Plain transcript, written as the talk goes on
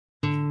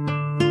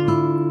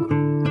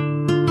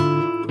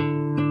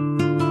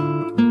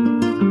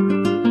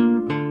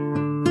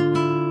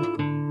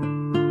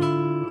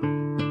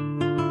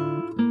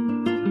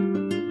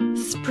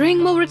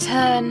Spring will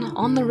return,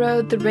 on the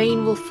road the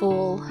rain will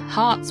fall,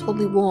 hearts will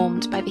be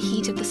warmed by the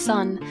heat of the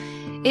sun.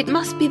 It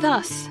must be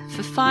thus,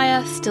 for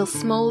fire still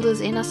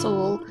smoulders in us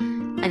all,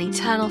 an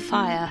eternal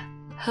fire,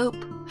 hope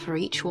for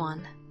each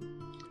one.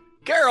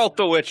 Geralt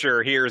the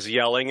Witcher hears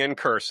yelling and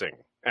cursing,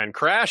 and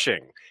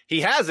crashing.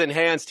 He has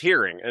enhanced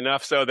hearing,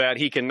 enough so that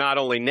he can not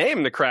only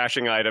name the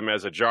crashing item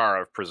as a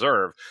jar of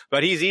preserve,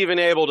 but he's even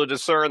able to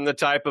discern the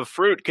type of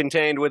fruit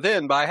contained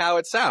within by how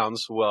it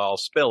sounds while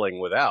spilling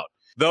without.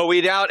 Though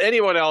we doubt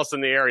anyone else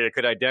in the area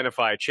could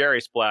identify cherry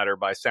splatter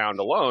by sound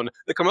alone,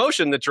 the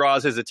commotion that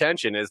draws his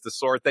attention is the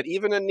sort that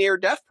even a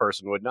near-deaf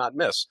person would not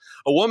miss.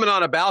 A woman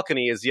on a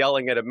balcony is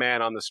yelling at a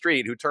man on the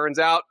street who turns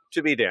out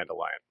to be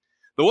Dandelion.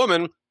 The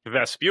woman,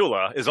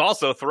 Vespula, is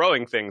also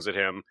throwing things at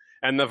him,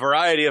 and the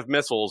variety of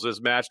missiles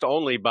is matched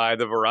only by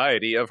the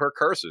variety of her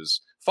curses.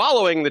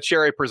 Following the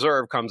cherry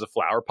preserve comes a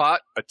flower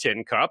pot, a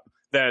tin cup,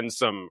 then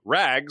some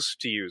rags,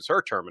 to use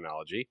her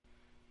terminology.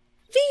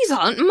 These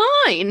aren't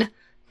mine!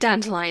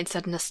 Dandelion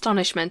said in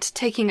astonishment,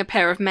 taking a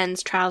pair of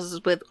men's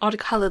trousers with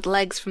odd-coloured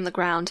legs from the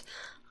ground.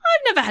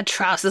 I've never had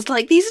trousers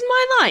like these in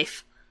my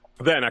life.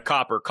 Then a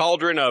copper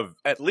cauldron of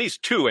at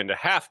least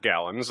 2.5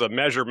 gallons, a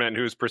measurement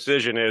whose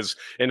precision is,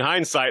 in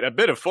hindsight, a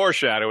bit of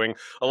foreshadowing,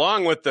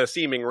 along with the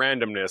seeming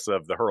randomness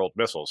of the hurled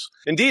missiles.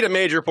 Indeed, a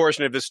major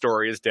portion of this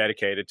story is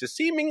dedicated to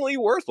seemingly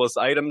worthless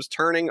items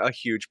turning a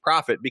huge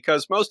profit,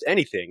 because most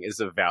anything is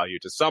of value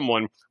to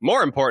someone.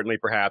 More importantly,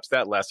 perhaps,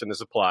 that lesson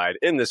is applied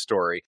in this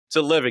story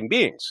to living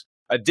beings.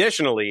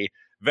 Additionally,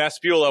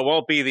 Vespula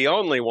won't be the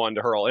only one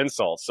to hurl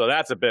insults, so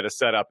that's a bit of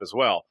setup as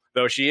well,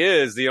 though she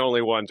is the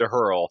only one to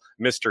hurl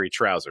mystery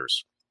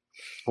trousers.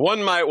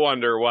 One might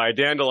wonder why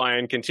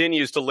Dandelion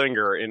continues to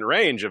linger in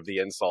range of the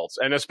insults,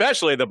 and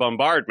especially the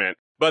bombardment,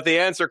 but the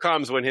answer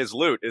comes when his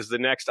loot is the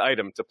next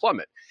item to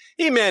plummet.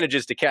 He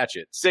manages to catch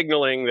it,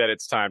 signaling that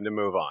it's time to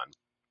move on.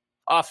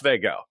 Off they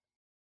go.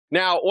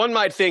 Now, one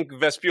might think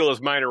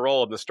Vespula's minor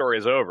role in the story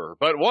is over,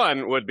 but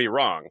one would be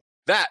wrong.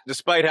 That,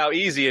 despite how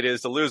easy it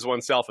is to lose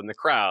oneself in the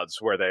crowds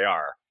where they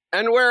are.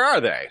 And where are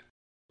they?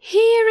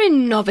 Here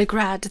in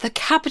Novigrad, the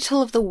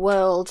capital of the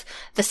world,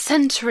 the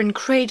centre and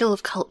cradle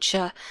of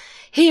culture.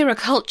 Here a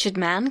cultured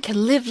man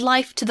can live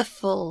life to the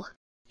full.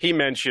 He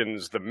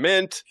mentions the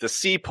mint, the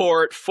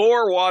seaport,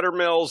 4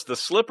 watermills, the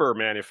slipper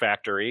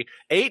manufactory,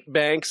 8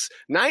 banks,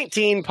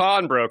 19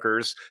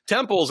 pawnbrokers,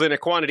 temples in a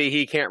quantity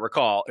he can't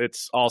recall,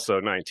 it's also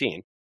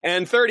 19,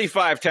 and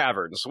 35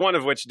 taverns, one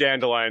of which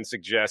Dandelion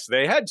suggests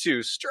they head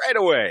to straight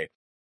away.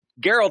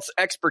 Geralt's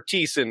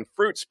expertise in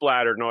fruit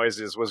splatter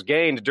noises was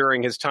gained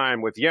during his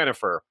time with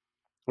Yennefer,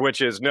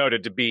 which is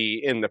noted to be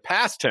in the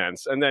past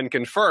tense, and then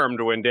confirmed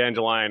when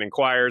Dandelion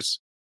inquires,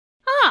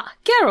 Ah,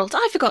 Geralt,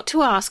 I forgot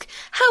to ask,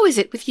 how is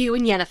it with you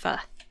and Yennefer?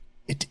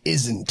 It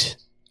isn't.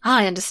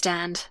 I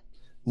understand.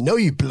 No,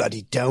 you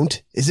bloody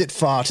don't. Is it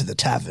far to the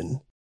tavern?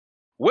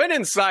 When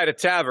inside a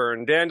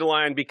tavern,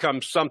 Dandelion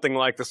becomes something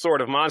like the sort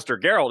of monster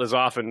Geralt is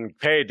often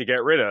paid to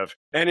get rid of.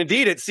 And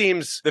indeed, it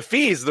seems the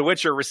fees the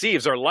Witcher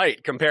receives are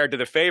light compared to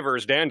the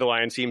favors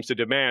Dandelion seems to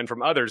demand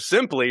from others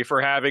simply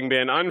for having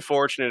been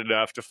unfortunate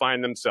enough to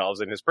find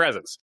themselves in his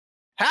presence.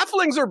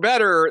 Halflings are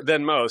better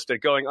than most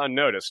at going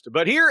unnoticed,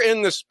 but here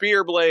in the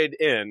Spearblade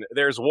Inn,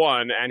 there's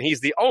one, and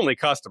he's the only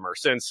customer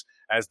since,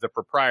 as the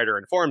proprietor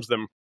informs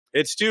them,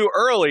 it's too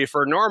early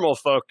for normal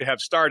folk to have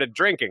started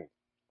drinking.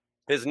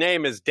 His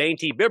name is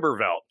Dainty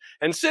Bibervelt,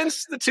 and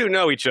since the two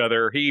know each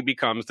other, he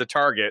becomes the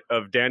target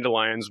of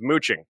Dandelion's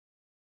mooching.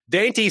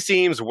 Dainty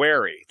seems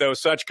wary, though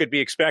such could be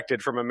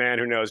expected from a man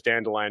who knows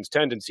Dandelion's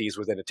tendencies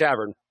within a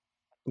tavern.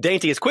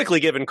 Dainty is quickly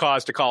given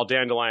cause to call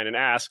Dandelion an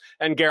ass,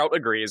 and Geralt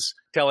agrees,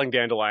 telling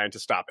Dandelion to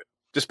stop it.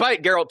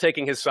 Despite Geralt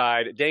taking his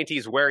side,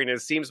 Dainty's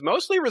wariness seems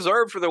mostly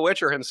reserved for the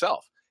Witcher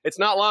himself. It's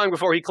not long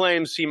before he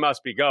claims he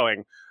must be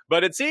going,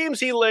 but it seems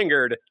he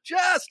lingered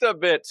just a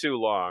bit too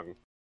long.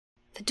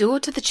 The door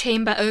to the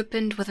chamber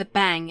opened with a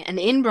bang, and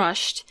in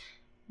rushed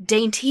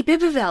Dainty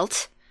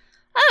Bibervelt.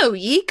 "Oh,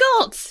 ye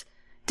gods!"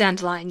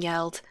 Dandelion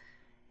yelled.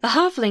 The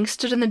halfling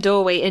stood in the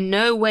doorway in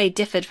no way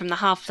differed from the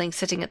halfling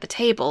sitting at the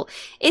table,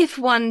 if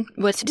one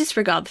were to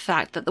disregard the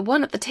fact that the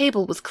one at the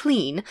table was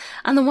clean,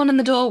 and the one in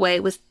the doorway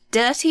was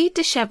dirty,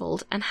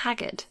 dishevelled, and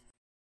haggard.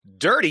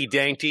 Dirty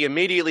Dainty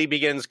immediately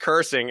begins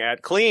cursing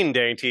at Clean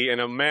Dainty in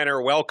a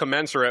manner well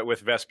commensurate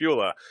with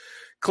Vespula.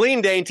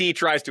 Clean Dainty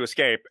tries to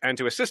escape, and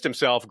to assist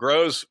himself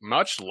grows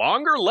much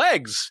longer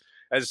legs.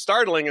 As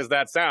startling as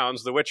that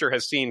sounds, the Witcher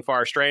has seen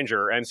far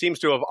stranger, and seems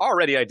to have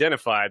already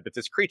identified that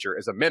this creature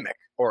is a mimic,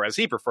 or as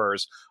he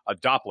prefers, a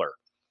Doppler.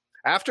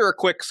 After a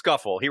quick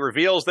scuffle, he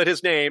reveals that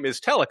his name is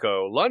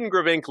Tellico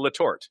Lungravink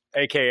Letort,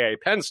 a.k.a.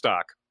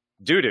 Penstock,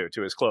 doo-doo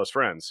to his close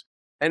friends.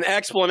 An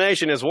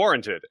explanation is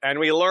warranted, and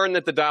we learn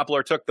that the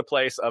Doppler took the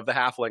place of the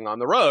halfling on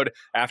the road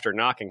after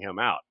knocking him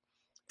out.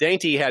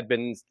 Dainty had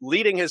been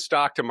leading his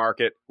stock to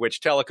market,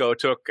 which Tellico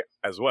took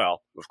as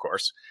well, of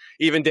course.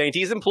 Even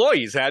Dainty's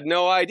employees had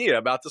no idea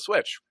about the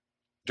switch.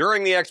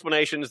 During the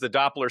explanations, the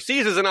Doppler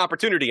seizes an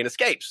opportunity and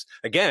escapes,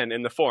 again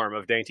in the form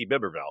of Dainty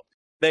Bibervelt.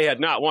 They had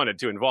not wanted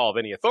to involve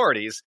any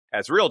authorities,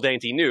 as Real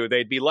Dainty knew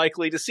they'd be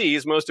likely to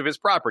seize most of his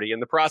property in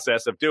the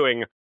process of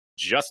doing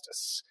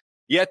justice.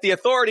 Yet the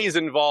authorities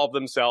involved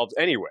themselves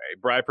anyway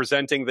by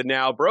presenting the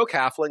now broke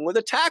halfling with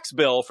a tax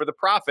bill for the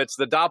profits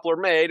the Doppler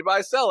made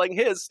by selling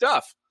his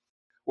stuff.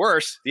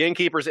 Worse, the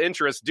innkeeper's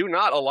interests do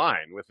not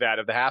align with that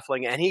of the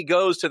halfling, and he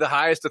goes to the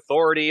highest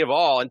authority of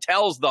all and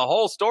tells the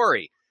whole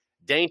story,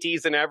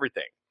 dainties and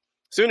everything.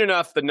 Soon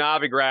enough, the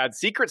Novigrad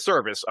Secret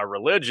Service, a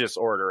religious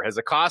order, has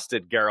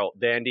accosted Geralt,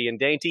 Dandy, and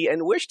Dainty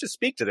and wished to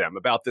speak to them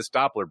about this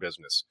Doppler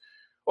business.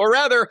 Or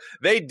rather,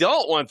 they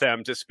don't want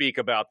them to speak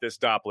about this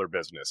Doppler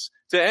business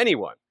to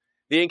anyone.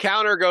 The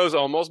encounter goes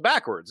almost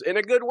backwards, in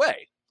a good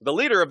way. The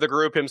leader of the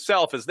group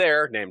himself is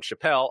there, named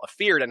Chappelle, a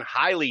feared and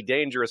highly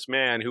dangerous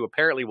man who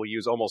apparently will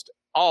use almost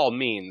all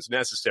means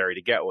necessary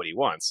to get what he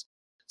wants.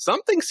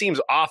 Something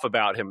seems off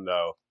about him,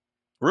 though.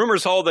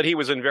 Rumors hold that he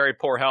was in very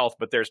poor health,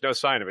 but there's no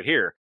sign of it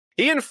here.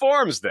 He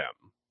informs them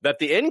that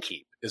the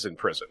innkeep is in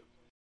prison.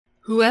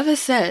 Whoever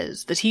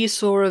says that he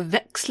saw a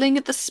vexling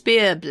at the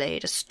spear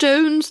blade a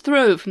stone's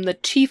throw from the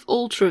chief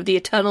altar of the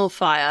eternal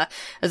fire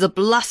is a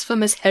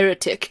blasphemous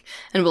heretic,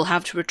 and will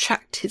have to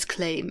retract his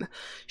claim.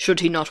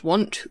 Should he not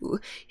want to,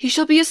 he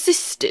shall be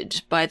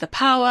assisted by the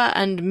power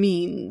and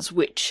means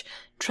which,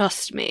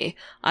 trust me,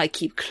 I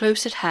keep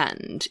close at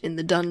hand in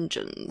the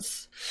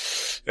dungeons.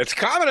 It's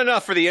common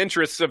enough for the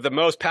interests of the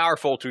most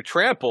powerful to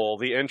trample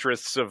the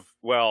interests of,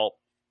 well,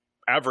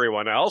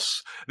 everyone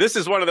else. This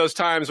is one of those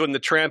times when the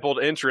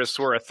trampled interests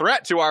were a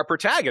threat to our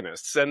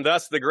protagonists, and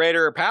thus the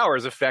greater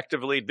powers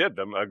effectively did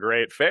them a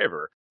great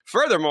favor.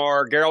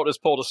 Furthermore, Geralt is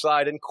pulled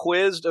aside and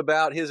quizzed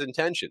about his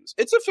intentions.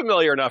 It's a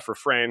familiar enough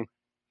refrain.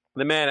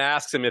 The man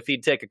asks him if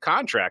he'd take a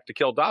contract to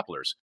kill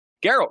Dopplers.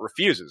 Geralt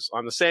refuses,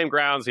 on the same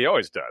grounds he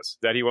always does,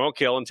 that he won't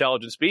kill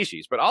intelligent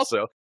species, but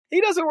also, he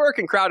doesn't work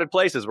in crowded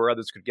places where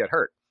others could get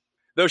hurt.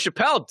 Though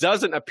Chappelle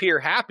doesn't appear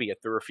happy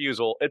at the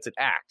refusal, it's an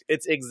act.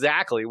 It's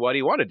exactly what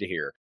he wanted to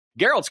hear.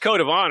 Geralt's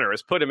code of honor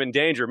has put him in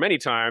danger many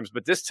times,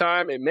 but this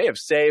time it may have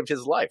saved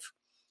his life.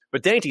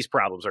 But Dainty's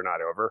problems are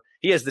not over.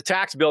 He has the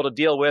tax bill to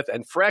deal with,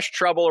 and fresh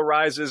trouble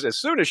arises as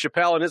soon as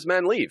Chappelle and his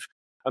men leave.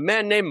 A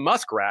man named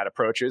Muskrat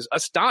approaches,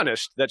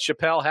 astonished that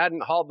Chappelle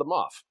hadn't hauled them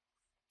off.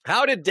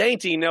 How did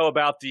Dainty know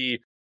about the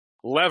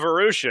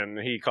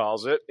levolution, he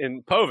calls it,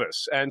 in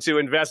Povis, and to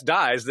invest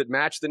dyes that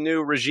match the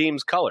new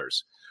regime's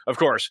colors? Of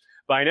course,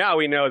 by now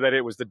we know that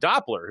it was the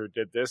Doppler who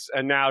did this,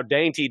 and now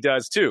Dainty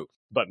does too.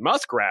 But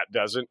Muskrat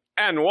doesn't,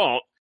 and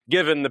won't,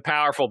 given the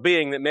powerful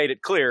being that made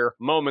it clear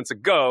moments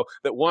ago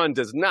that one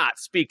does not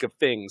speak of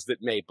things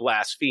that may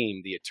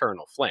blaspheme the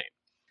eternal flame.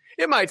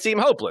 It might seem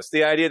hopeless,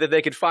 the idea that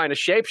they could find a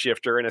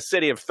shapeshifter in a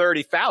city of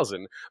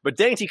 30,000, but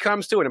Dainty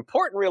comes to an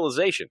important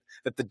realization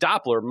that the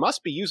Doppler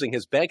must be using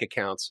his bank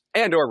accounts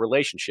and/or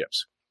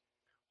relationships.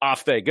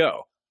 Off they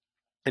go.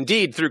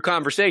 Indeed, through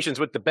conversations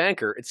with the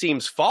banker, it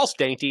seems false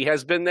Dainty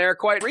has been there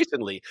quite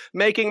recently,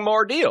 making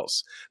more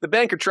deals. The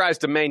banker tries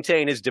to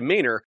maintain his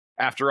demeanor.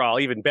 After all,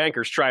 even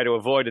bankers try to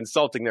avoid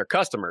insulting their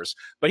customers,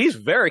 but he's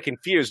very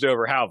confused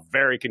over how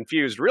very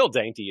confused Real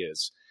Dainty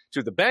is.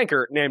 To the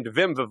banker, named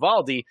Vim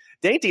Vivaldi,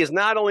 Dainty is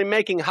not only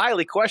making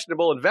highly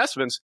questionable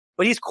investments,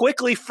 but he's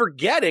quickly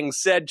forgetting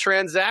said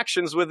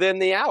transactions within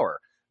the hour.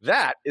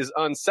 That is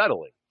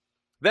unsettling.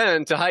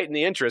 Then, to heighten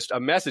the interest, a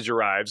message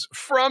arrives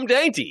from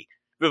Dainty.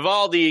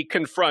 Vivaldi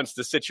confronts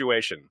the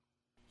situation.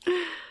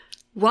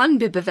 One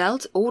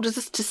Biberveld orders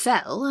us to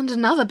sell, and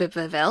another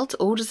Biberveld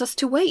orders us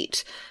to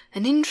wait.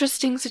 An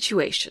interesting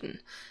situation.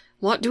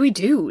 What do we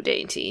do,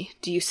 Dainty?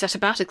 Do you set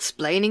about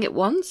explaining at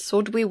once,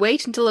 or do we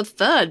wait until a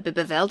third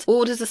Biberveld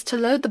orders us to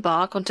load the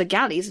bark onto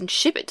galleys and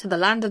ship it to the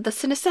land of the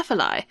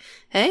Cynocephali?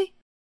 Eh?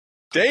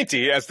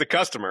 Dainty, as the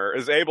customer,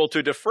 is able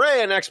to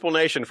defray an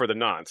explanation for the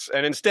nonce,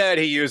 and instead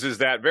he uses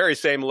that very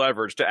same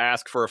leverage to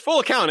ask for a full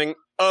accounting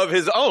of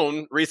his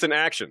own recent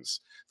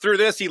actions. Through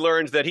this, he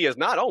learns that he has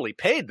not only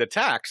paid the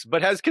tax,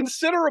 but has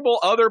considerable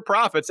other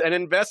profits and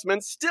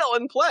investments still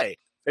in play.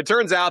 It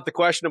turns out the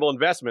questionable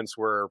investments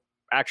were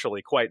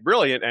actually quite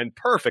brilliant and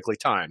perfectly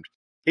timed.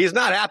 He's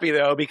not happy,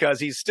 though, because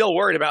he's still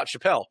worried about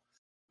Chappelle.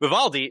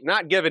 Vivaldi,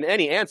 not given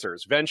any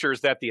answers,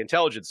 ventures that the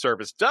intelligence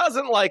service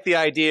doesn't like the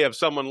idea of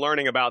someone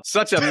learning about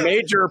such a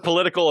major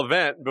political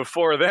event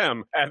before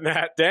them, and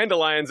that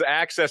Dandelion's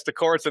access to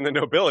courts and the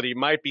nobility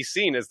might be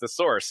seen as the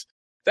source.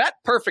 That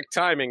perfect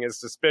timing is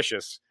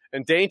suspicious,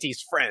 and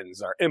Dainty's friends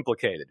are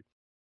implicated.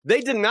 They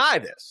deny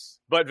this,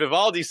 but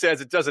Vivaldi says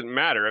it doesn't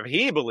matter if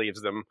he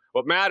believes them.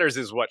 What matters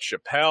is what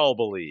Chappelle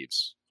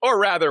believes. Or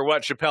rather,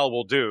 what Chappelle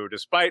will do,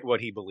 despite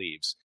what he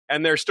believes.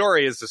 And their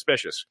story is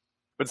suspicious.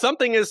 But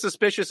something is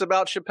suspicious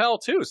about Chappelle,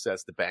 too,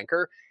 says the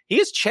banker. He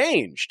has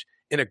changed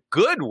in a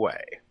good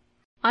way.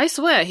 I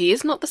swear he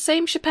is not the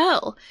same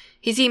Chappelle.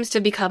 He seems to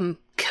have become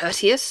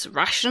courteous,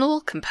 rational,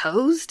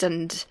 composed,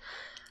 and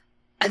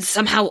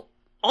somehow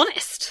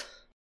honest.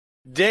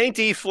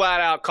 Dainty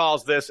flat out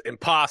calls this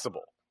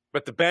impossible.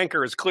 But the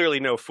banker is clearly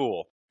no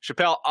fool.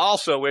 Chappelle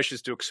also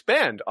wishes to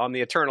expand on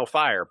the Eternal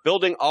Fire,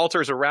 building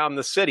altars around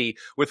the city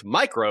with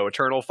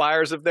micro-Eternal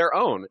Fires of their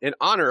own in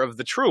honor of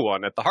the true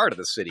one at the heart of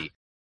the city.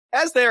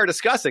 As they are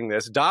discussing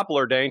this,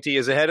 Doppler Dainty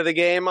is ahead of the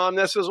game on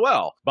this as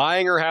well,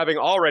 buying or having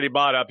already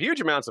bought up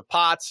huge amounts of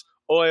pots,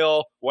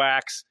 oil,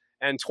 wax,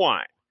 and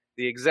twine.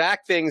 The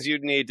exact things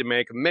you'd need to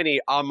make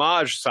many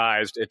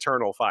homage-sized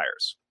eternal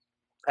fires.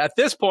 At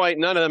this point,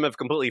 none of them have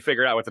completely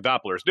figured out what the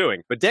Doppler is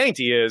doing, but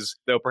Dainty is,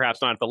 though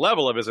perhaps not at the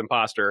level of his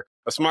imposter,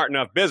 a smart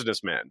enough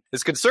businessman.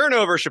 His concern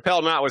over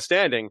Chappelle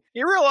notwithstanding,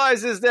 he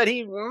realizes that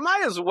he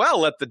might as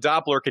well let the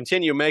Doppler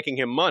continue making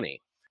him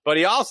money. But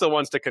he also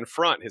wants to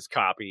confront his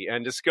copy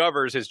and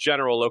discovers his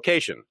general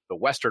location, the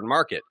Western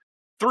Market,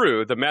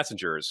 through the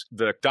messengers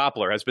the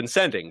Doppler has been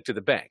sending to the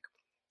bank.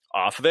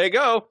 Off they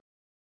go.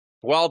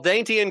 While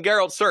Dainty and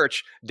Geralt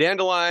search,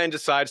 Dandelion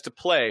decides to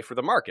play for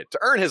the market to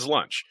earn his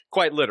lunch,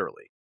 quite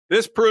literally.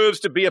 This proves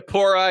to be a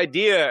poor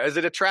idea, as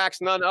it attracts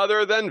none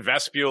other than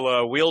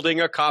Vespula, wielding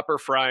a copper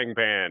frying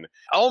pan.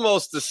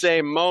 Almost the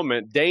same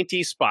moment,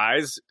 Dainty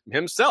spies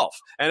himself,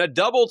 and a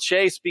double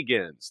chase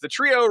begins, the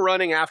trio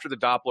running after the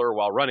Doppler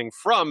while running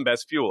from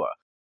Vespula.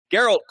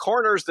 Geralt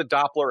corners the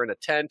Doppler in a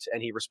tent,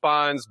 and he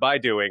responds by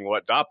doing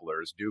what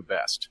Dopplers do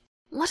best.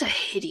 What a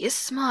hideous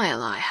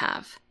smile I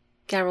have,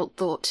 Geralt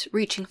thought,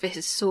 reaching for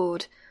his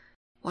sword.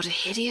 What a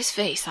hideous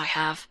face I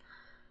have,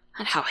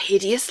 and how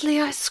hideously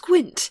I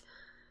squint.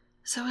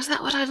 So is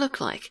that what I look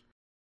like?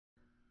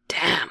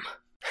 Damn.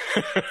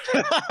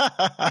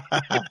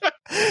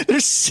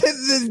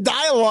 The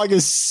dialogue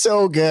is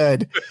so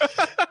good.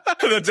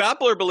 The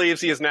Doppler believes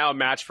he is now a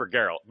match for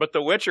Geralt, but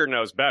the Witcher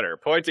knows better,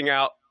 pointing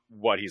out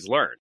what he's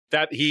learned,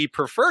 that he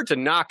preferred to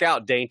knock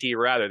out Dainty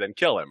rather than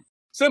kill him.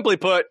 Simply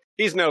put,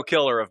 he's no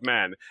killer of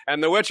men,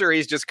 and the Witcher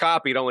he's just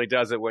copied only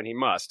does it when he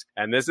must,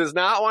 and this is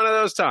not one of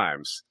those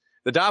times.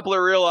 The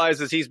Doppler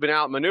realizes he's been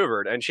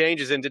outmaneuvered and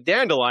changes into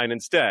Dandelion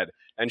instead,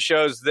 and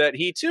shows that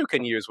he too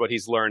can use what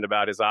he's learned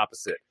about his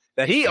opposite,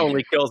 that he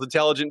only kills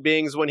intelligent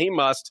beings when he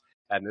must,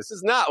 and this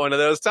is not one of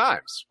those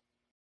times.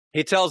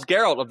 He tells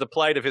Geralt of the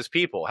plight of his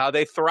people, how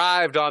they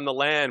thrived on the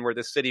land where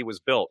the city was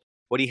built,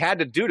 what he had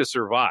to do to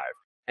survive,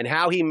 and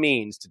how he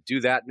means to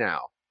do that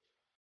now.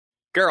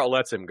 Geralt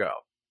lets him go.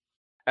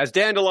 As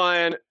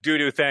Dandelion,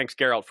 Dudu thanks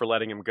Geralt for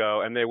letting him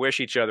go, and they wish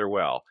each other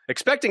well.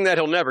 Expecting that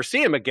he'll never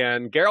see him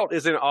again, Geralt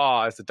is in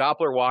awe as the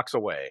Doppler walks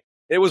away.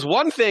 It was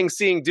one thing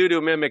seeing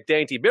Dudu mimic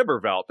Dainty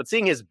Bibervelt, but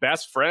seeing his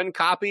best friend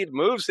copied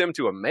moves him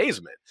to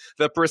amazement.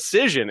 The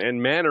precision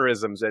in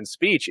mannerisms and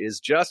speech is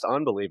just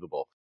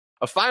unbelievable.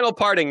 A final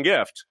parting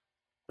gift.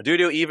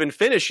 Dudu even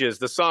finishes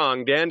the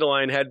song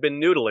Dandelion had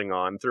been noodling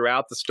on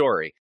throughout the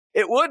story.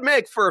 It would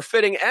make for a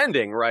fitting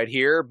ending right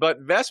here,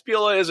 but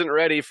Vespula isn't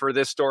ready for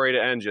this story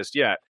to end just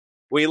yet.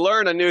 We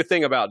learn a new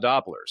thing about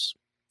Dopplers.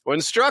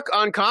 When struck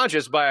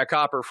unconscious by a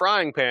copper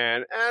frying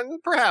pan,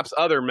 and perhaps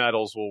other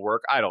metals will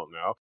work, I don't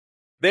know,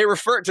 they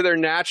revert to their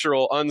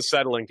natural,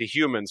 unsettling to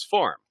humans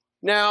form.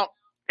 Now,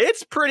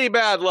 it's pretty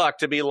bad luck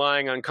to be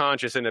lying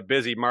unconscious in a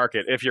busy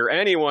market if you're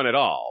anyone at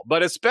all,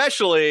 but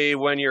especially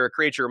when you're a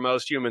creature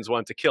most humans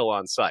want to kill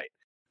on sight.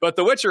 But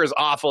the Witcher is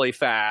awfully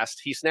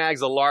fast. He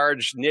snags a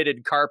large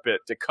knitted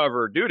carpet to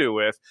cover Dudu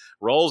with,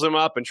 rolls him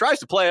up, and tries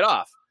to play it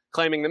off,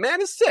 claiming the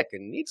man is sick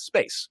and needs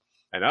space.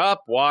 And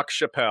up walks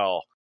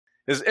Chappelle.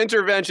 His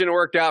intervention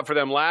worked out for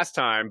them last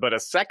time, but a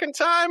second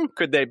time?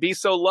 Could they be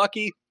so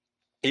lucky?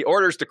 He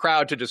orders the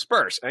crowd to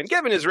disperse, and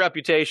given his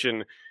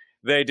reputation,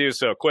 they do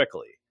so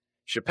quickly.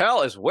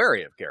 Chappelle is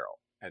wary of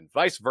Geralt, and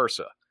vice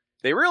versa.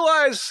 They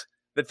realize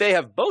that they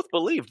have both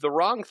believed the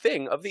wrong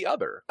thing of the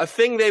other, a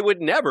thing they would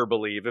never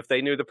believe if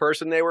they knew the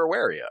person they were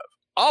wary of.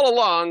 All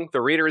along, the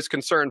reader is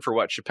concerned for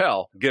what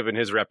Chappelle, given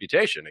his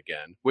reputation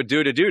again, would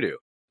do to Dudu.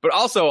 But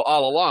also,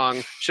 all along,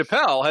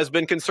 Chappelle has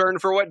been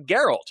concerned for what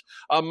Geralt,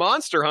 a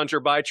monster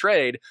hunter by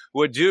trade,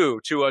 would do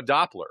to a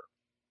Doppler,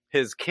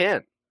 his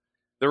kin.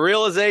 The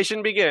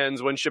realization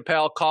begins when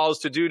Chappelle calls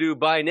to Dudu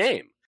by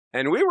name,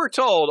 and we were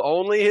told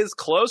only his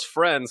close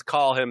friends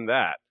call him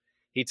that.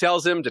 He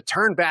tells him to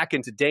turn back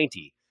into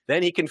Dainty.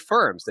 Then he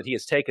confirms that he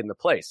has taken the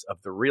place of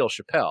the real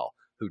Chappelle,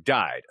 who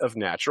died of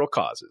natural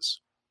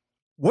causes.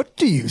 What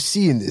do you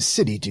see in this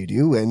city,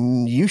 Dudu,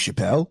 and you,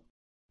 Chappelle?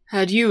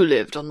 Had you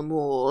lived on the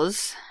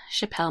moors,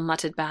 Chappelle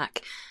muttered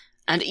back,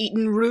 and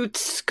eaten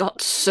roots,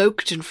 got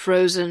soaked and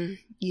frozen,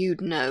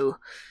 you'd know.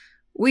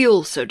 We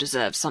also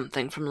deserve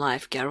something from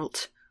life,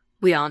 Geralt.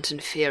 We aren't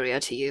inferior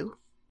to you.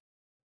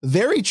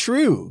 Very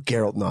true,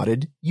 Geralt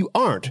nodded. You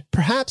aren't.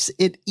 Perhaps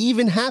it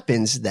even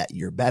happens that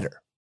you're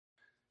better.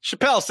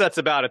 Chappelle sets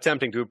about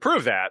attempting to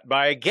prove that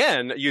by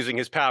again using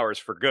his powers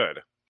for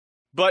good.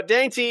 But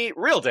Dainty,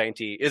 real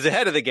Dainty, is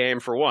ahead of the game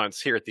for once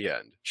here at the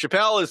end.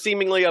 Chappelle is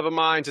seemingly of a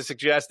mind to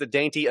suggest that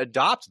Dainty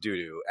adopt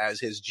Dudu as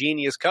his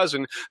genius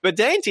cousin, but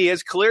Dainty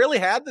has clearly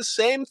had the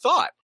same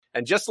thought.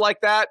 And just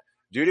like that,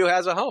 Dudu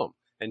has a home.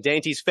 And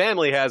Dainty's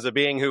family has a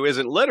being who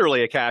isn't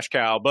literally a cash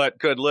cow, but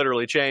could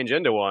literally change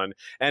into one,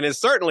 and is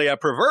certainly a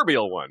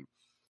proverbial one.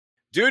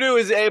 Dudu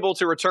is able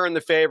to return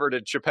the favor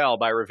to Chappelle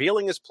by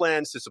revealing his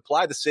plans to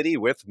supply the city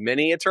with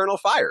many eternal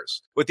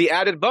fires, with the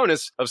added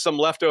bonus of some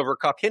leftover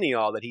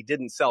cochineal that he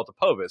didn't sell to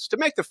Povis to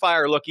make the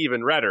fire look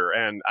even redder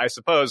and, I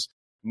suppose,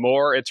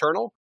 more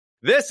eternal.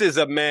 This is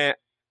a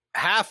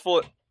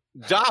half-foot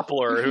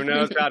Doppler, who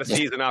knows how to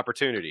seize an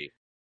opportunity.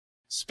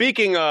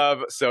 Speaking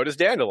of, so does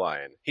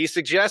Dandelion. He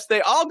suggests they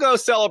all go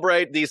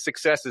celebrate these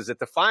successes at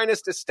the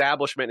finest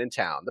establishment in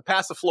town, the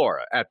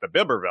Passiflora, at the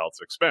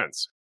Bibervelt's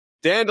expense.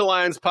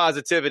 Dandelion's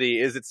positivity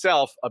is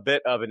itself a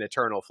bit of an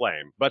eternal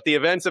flame, but the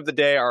events of the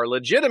day are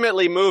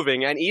legitimately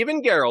moving, and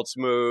even Geralt's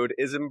mood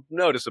is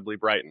noticeably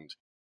brightened.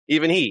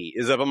 Even he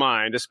is of a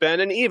mind to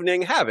spend an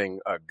evening having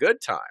a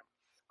good time.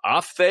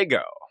 Off they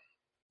go.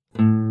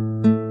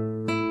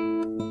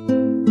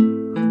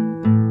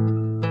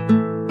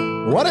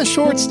 What a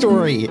short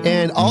story.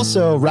 And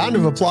also, round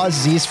of applause,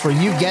 Zeus, for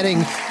you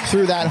getting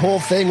through that whole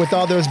thing with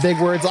all those big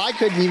words. I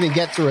couldn't even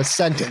get through a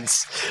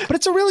sentence. But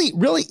it's a really,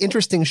 really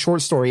interesting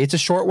short story. It's a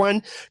short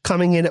one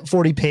coming in at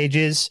 40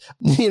 pages.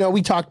 You know,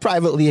 we talk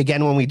privately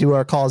again when we do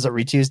our calls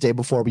every Tuesday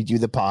before we do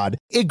the pod.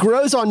 It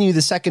grows on you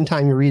the second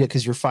time you read it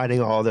because you're finding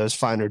all those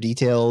finer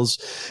details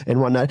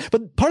and whatnot.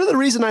 But part of the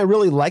reason I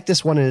really like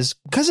this one is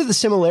because of the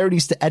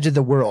similarities to Edge of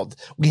the World.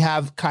 We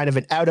have kind of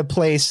an out of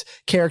place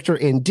character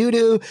in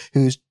Dudu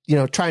who's, you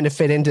know, trying to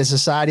fit into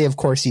society. Of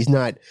course, he's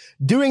not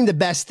doing the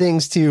best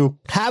things to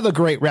have a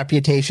great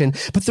reputation,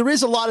 but there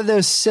is a lot of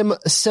those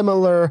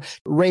similar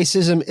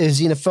racism,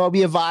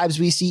 xenophobia vibes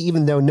we see,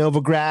 even though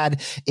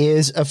Novigrad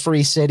is a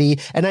free city.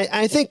 And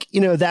I think, you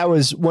know, that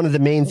was one of the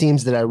main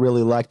themes that I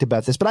really liked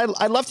about this, but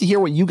I'd love to hear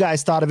what you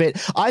guys thought of it.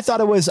 I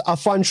thought it was a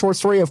fun short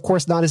story. Of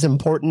course, not as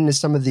important as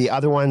some of the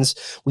other ones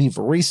we've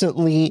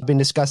recently been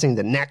discussing.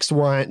 The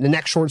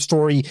next short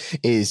story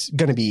is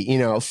going to be, you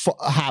know,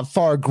 have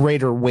far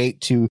greater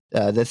weight to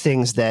the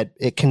things that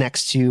it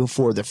connects to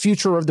for the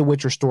future of the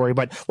Witcher story.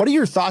 But what are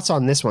your thoughts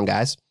on this one,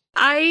 guys?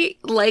 I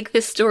like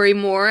this story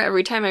more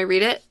every time I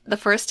read it. The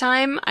first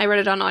time I read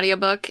it on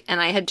audiobook,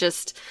 and I had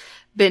just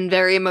been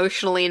very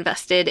emotionally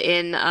invested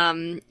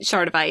in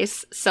Shard of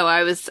Ice, so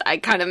I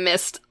kind of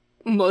missed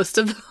most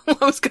of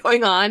what was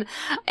going on,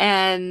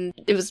 and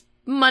it was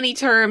money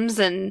terms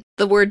and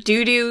the word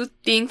doo-doo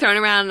being thrown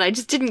around, and I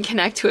just didn't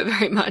connect to it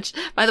very much.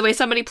 By the way,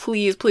 somebody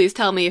please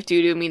tell me if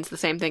doo-doo means the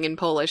same thing in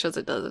Polish as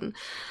it does in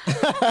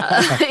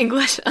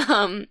English.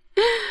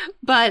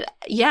 But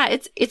yeah,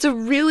 it's a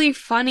really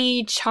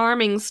funny,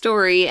 charming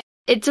story.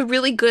 It's a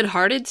really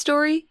good-hearted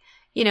story.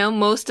 You know,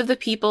 most of the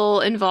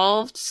people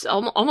involved,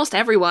 almost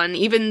everyone,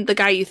 even the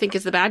guy you think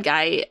is the bad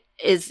guy,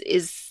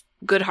 is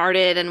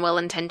good-hearted and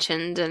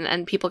well-intentioned,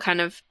 and people kind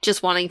of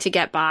just wanting to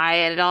get by,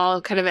 and it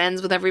all kind of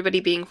ends with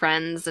everybody being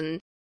friends. And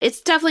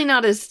it's definitely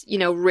not as, you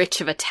know, rich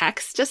of a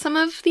text as some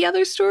of the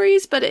other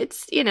stories, but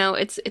it's, you know,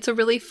 it's a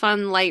really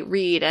fun, light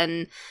read.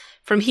 And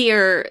from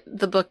here,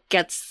 the book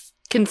gets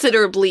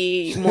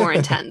considerably more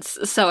intense.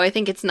 So I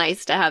think it's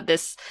nice to have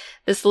this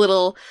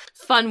little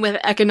fun with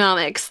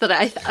economics that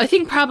I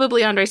think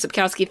probably Andrei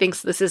Sapkowski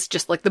thinks this is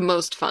just like the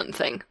most fun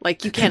thing.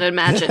 Like, you can't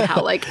imagine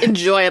how like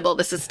enjoyable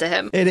this is to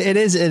him. It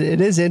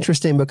is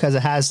interesting because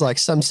it has like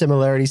some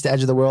similarities to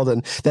Edge of the World,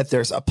 and that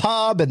there's a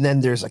pub and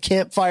then there's a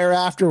campfire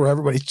after where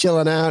everybody's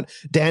chilling out.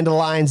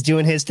 Dandelion's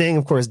doing his thing.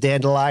 Of course,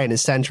 Dandelion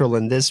is central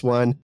in this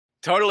one.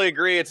 Totally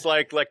agree. It's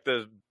like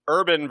the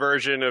urban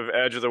version of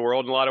Edge of the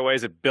World in a lot of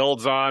ways. It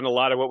builds on a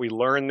lot of what we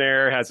learn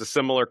there, has a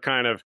similar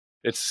kind of,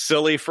 it's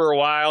silly for a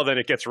while, then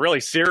it gets really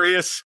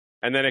serious,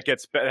 and then it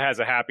has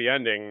a happy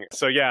ending.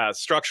 So yeah,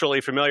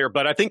 structurally familiar,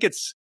 but I think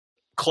it's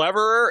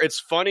cleverer, it's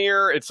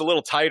funnier, it's a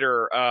little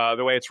tighter,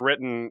 the way it's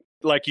written.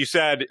 Like you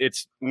said,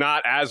 it's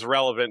not as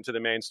relevant to the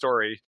main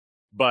story,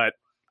 but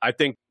I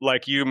think,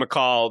 like you,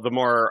 McCall, the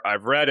more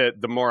I've read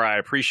it, the more I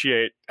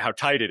appreciate how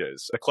tight it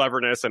is. The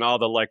cleverness and all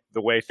the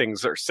way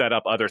things are set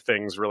up other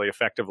things really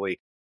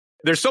effectively.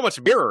 There's so much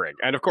mirroring.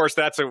 And of course,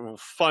 that's a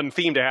fun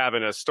theme to have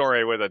in a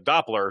story with a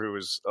Doppler who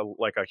is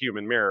like a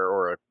human mirror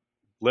or a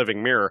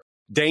living mirror.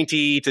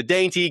 Dainty to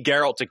dainty,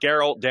 Geralt to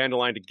Geralt,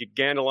 Dandelion to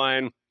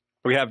Dandelion.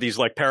 We have these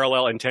like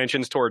parallel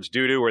intentions towards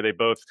Dudu where they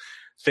both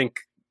think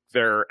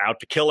they're out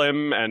to kill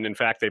him, and in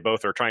fact, they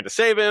both are trying to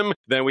save him.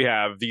 Then we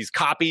have these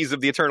copies of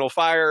the Eternal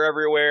Fire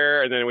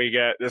everywhere, and then we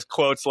get this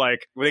quotes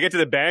like, when they get to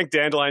the bank,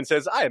 Dandelion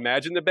says, "I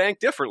imagine the bank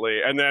differently."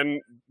 And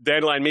then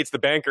Dandelion meets the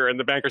banker, and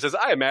the banker says,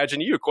 "I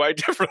imagine you quite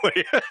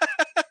differently."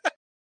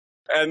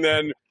 And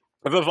then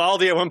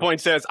Vivaldi at one point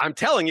says, "I'm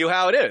telling you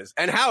how it is,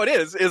 and how it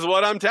is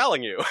what I'm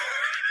telling you."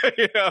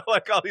 You know,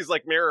 like all these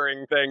like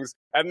mirroring things.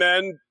 And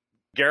then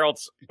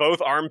Geralt's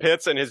both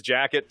armpits and his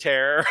jacket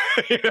tear.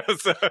 You know,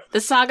 so.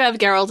 The saga of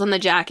Geralt and the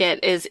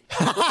jacket is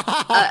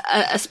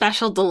a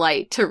special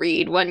delight to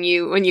read when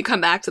you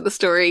come back to the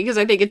story, because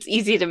I think it's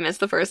easy to miss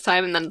the first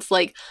time, and then it's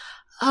like,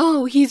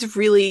 oh, he's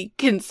really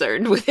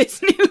concerned with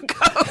his new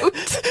coat.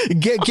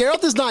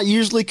 Geralt is not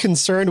usually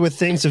concerned with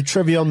things of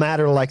trivial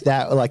matter like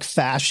that, like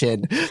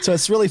fashion. So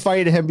it's really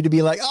funny to him to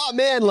be like, oh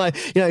man, like,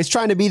 you know, he's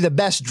trying to be the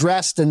best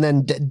dressed, and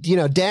then, you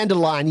know,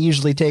 Dandelion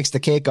usually takes the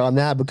cake on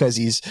that because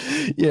he's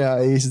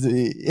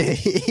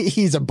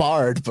a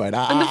bard. But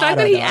and the fact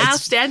that he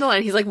asked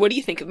Dandelion, he's like, "What do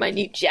you think of my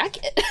new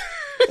jacket?"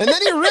 And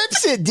then he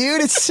rips it,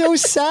 dude. It's so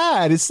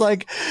sad. It's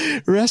like,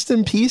 rest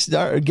in peace,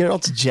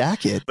 Geralt's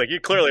jacket. Like, you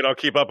clearly don't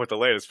keep up with the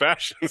latest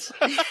fashions.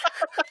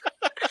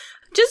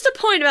 Just a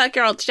point about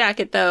Geralt's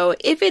jacket, though.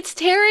 If it's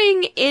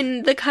tearing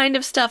in the kind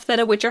of stuff that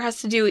a Witcher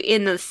has to do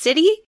in the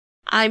city,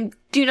 I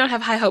do not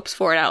have high hopes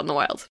for it out in the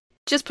wild.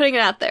 Just putting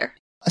it out there.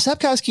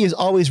 Sapkowski is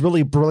always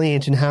really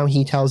brilliant in how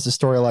he tells the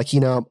story. Like,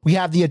 we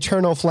have the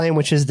eternal flame,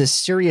 which is this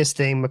serious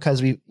thing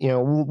because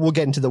we'll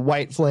get into the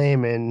white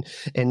flame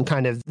and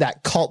kind of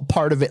that cult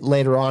part of it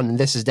later on. And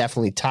this is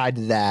definitely tied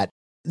to that.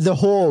 The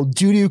whole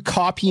Dudu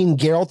copying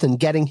Geralt and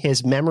getting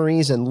his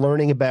memories and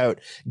learning about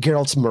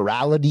Geralt's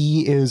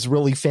morality is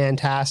really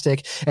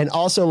fantastic. And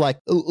also like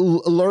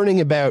learning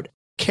about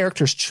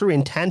characters' true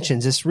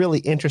intentions. It's really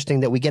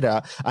interesting that we get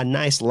a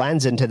nice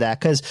lens into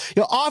that because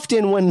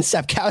often when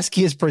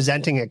Sapkowski is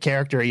presenting a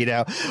character,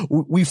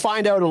 we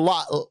find out a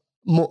lot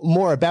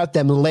more about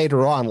them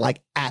later on,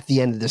 like at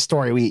the end of the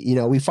story.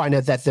 We find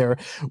out that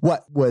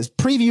what was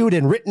previewed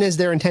and written as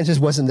their intentions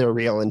wasn't their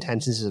real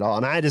intentions at all.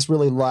 And I just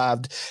really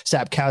loved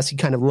Sapkowski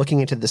kind of looking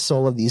into the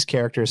soul of these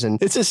characters.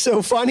 And it's just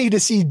so funny to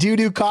see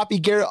Dudu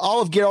copy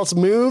all of Geralt's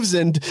moves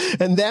and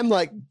them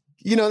like,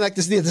 like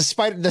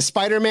the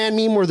Spider-Man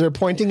meme where they're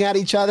pointing at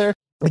each other,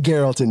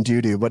 Geralt and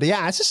Dudu. But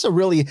yeah, it's just a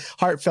really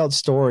heartfelt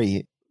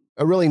story.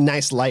 A really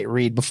nice light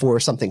read before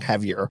something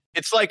heavier.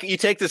 It's like you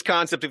take this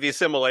concept of the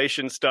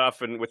assimilation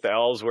stuff and with the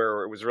elves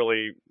where it was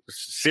really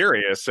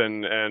serious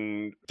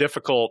and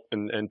difficult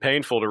and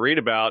painful to read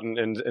about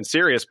and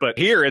serious. But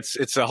here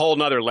it's a whole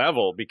nother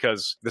level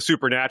because the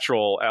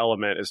supernatural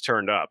element is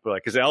turned up.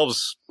 Like, because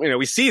elves,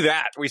 we see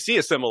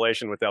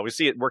assimilation with elves. We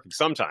see it working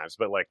sometimes,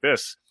 but like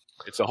this,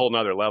 it's a whole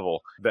nother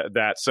level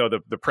so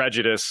the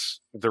prejudice,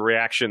 the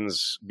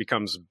reactions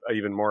becomes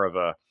even more of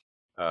a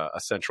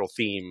central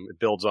theme. It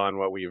builds on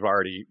what we've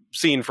already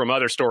seen from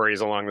other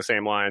stories along the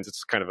same lines.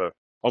 It's kind of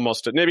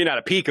maybe not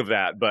a peak of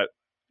that, but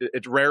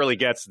it rarely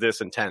gets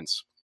this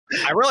intense.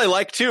 I really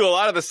like too a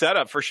lot of the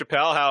setup for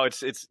Chappelle, how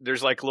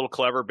there's like little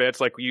clever bits.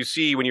 Like you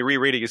see when you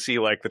reread it, you see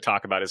like the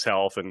talk about his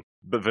health and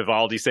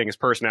Vivaldi saying his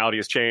personality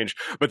has changed.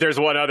 But there's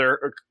one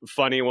other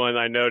funny one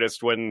I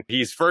noticed when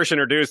he's first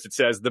introduced. It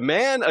says the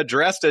man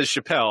addressed as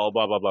Chappelle,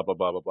 blah blah blah blah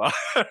blah blah blah.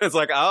 It's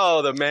like,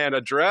 oh, the man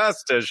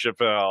addressed as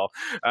Chappelle.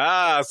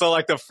 So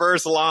like the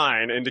first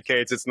line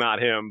indicates it's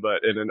not him,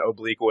 but in an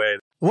oblique way.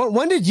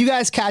 When did you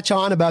guys catch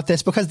on about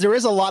this? Because there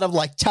is a lot of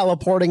like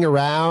teleporting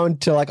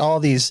around to like all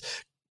these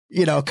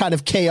kind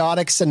of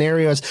chaotic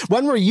scenarios.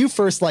 When were you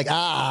first like,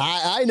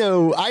 I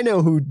know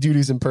who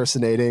Dudu's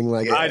impersonating?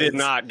 Like, I did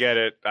not get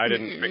it. I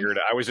didn't figure it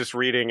out. I was just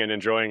reading and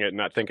enjoying it and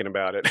not thinking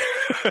about it.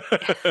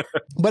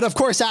 But of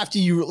course, after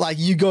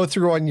you go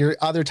through on your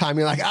other time,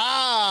 you're like,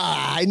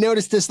 I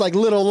noticed this like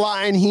little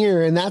line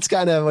here. And that's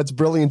kind of what's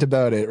brilliant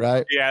about it,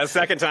 right? Yeah. The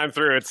second time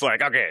through, it's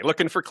like, okay,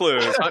 looking for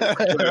clues. Hunting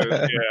for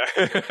clues.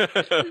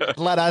 Yeah.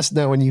 Let us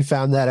know when you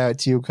found that out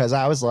too. Cause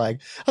I was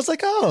like,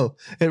 oh,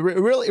 it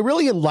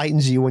really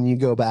enlightens you when you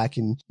go back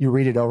and you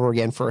read it over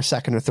again for a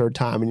second or third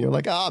time and you're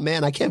like, oh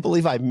man, I can't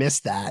believe I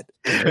missed that.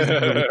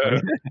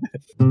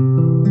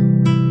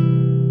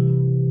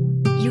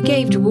 You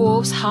gave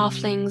dwarves,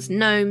 halflings,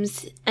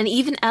 gnomes, and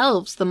even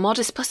elves the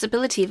modest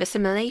possibility of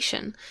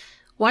assimilation.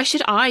 Why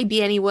should I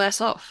be any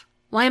worse off?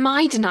 Why am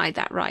I denied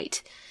that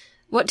right?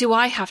 What do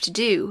I have to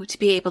do to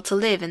be able to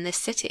live in this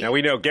city? Now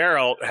we know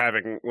Geralt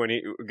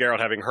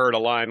having heard a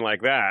line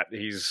like that,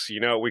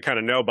 we kind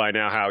of know by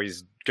now how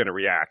he's going to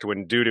react.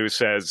 When Dudu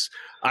says,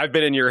 I've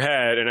been in your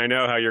head and I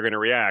know how you're going to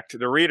react,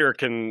 the reader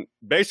can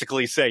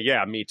basically say,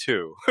 yeah, me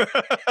too.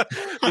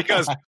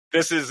 Because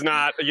this is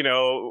not,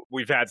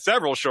 we've had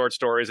several short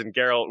stories and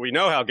we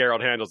know how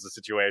Geralt handles the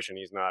situation.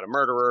 He's not a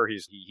murderer.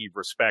 He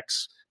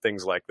respects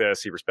things like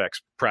this. He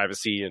respects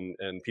privacy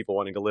and people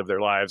wanting to live their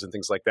lives and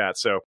things like that.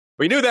 So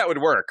we knew that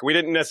would work. We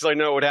didn't necessarily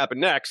know what would happen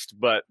next,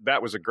 but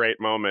that was a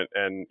great moment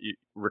and it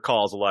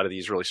recalls a lot of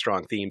these really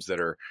strong themes that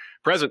are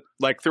present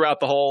like throughout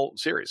the whole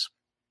series.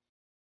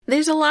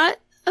 There's a lot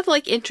of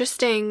like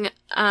interesting,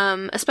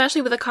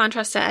 especially with the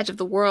contrast to Edge of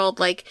the World,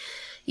 like,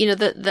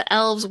 the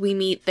elves we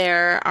meet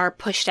there are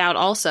pushed out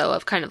also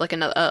of kind of like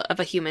of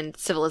a human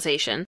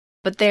civilization,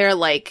 but they're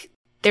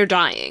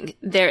dying.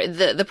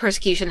 The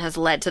persecution has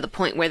led to the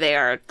point where they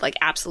are like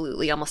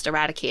absolutely almost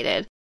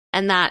eradicated.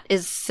 And that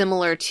is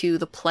similar to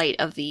the plight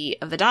of the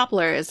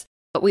Dopplers.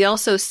 But we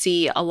also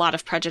see a lot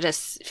of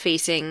prejudice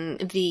facing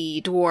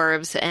the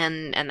dwarves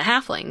and the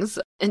halflings.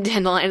 And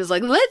Dandelion is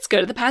like, let's go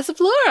to the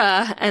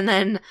Passiflora. And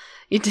then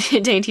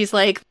Dainty's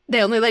like,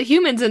 they only let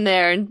humans in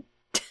there. And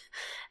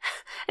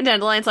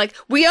Dandelion's like,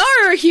 we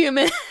are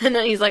human. And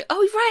then he's like,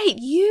 oh, right,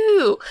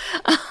 you.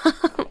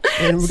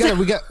 And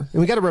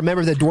we got to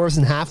remember that dwarves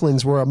and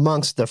halflings were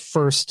amongst the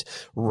first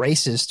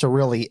races to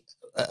really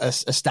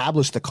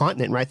establish the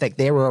continent, right? Like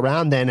they were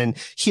around then, and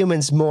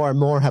humans more and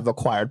more have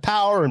acquired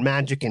power and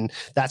magic, and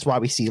that's why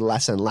we see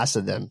less and less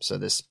of them. So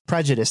this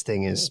prejudice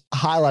thing is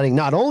highlighting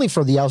not only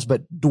for the elves,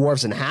 but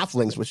dwarves and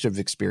halflings, which have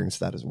experienced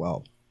that as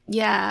well.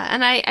 Yeah,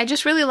 and I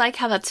just really like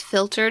how that's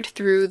filtered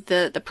through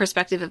the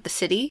perspective of the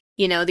city.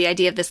 The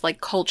idea of this like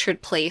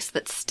cultured place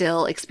that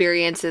still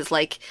experiences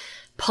like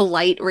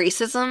polite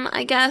racism,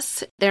 I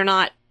guess. They're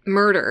not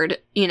murdered,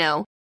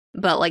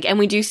 but like, and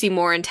we do see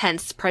more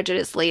intense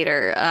prejudice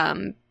later,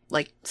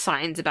 like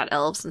signs about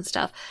elves and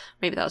stuff.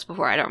 Maybe that was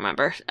before, I don't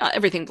remember.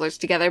 Everything blurs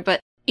together, but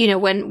you know,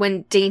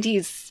 when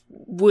Dainty's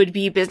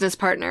would-be business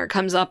partner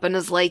comes up and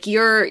is like,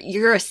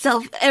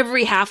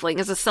 every halfling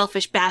is a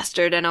selfish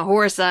bastard and a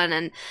whoreson,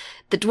 and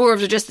the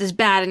dwarves are just as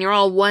bad, and you're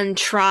all one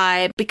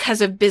tribe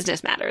because of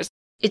business matters.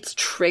 It's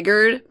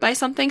triggered by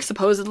something,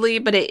 supposedly,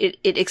 but it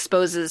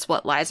exposes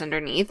what lies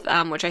underneath,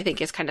 which I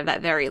think is kind of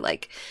that very,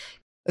 like,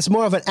 it's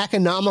more of an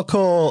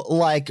economical,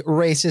 like,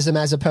 racism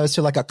as opposed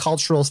to like a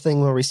cultural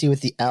thing where we see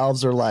with the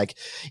elves or like,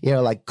 you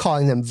know, like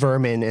calling them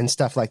vermin and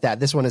stuff like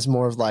that. This one is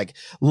more of like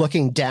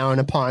looking down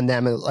upon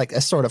them, like a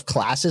sort of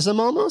classism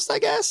almost, I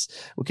guess.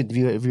 We could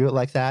view it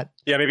like that.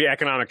 Yeah, maybe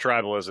economic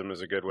tribalism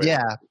is a good way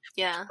to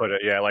put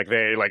it. Yeah, like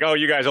oh,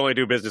 you guys only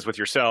do business with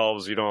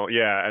yourselves. You don't,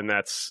 and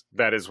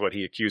that is what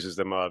he accuses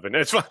them of. And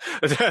it's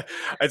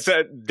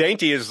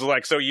Dainty is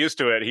like so used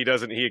to it,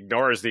 he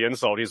ignores the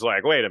insult. He's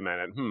like, wait a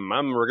minute,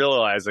 I'm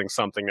realizing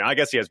something now. I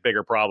guess he has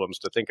bigger problems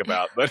to think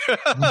about, but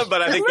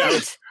I think that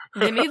was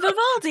Vinny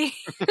Vivaldi.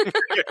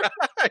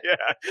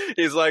 yeah,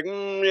 he's like,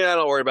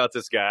 don't worry about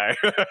this guy.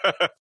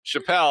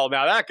 Chappelle,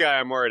 now that guy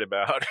I'm worried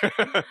about.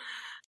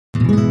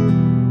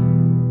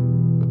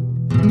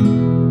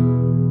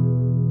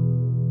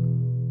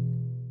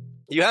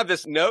 You have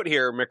this note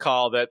here,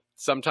 McCall, that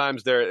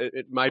sometimes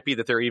it might be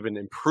that there are even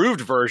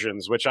improved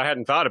versions, which I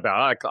hadn't thought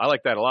about. I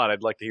like that a lot.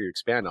 I'd like to hear you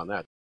expand on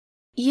that.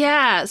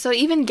 Yeah, so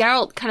even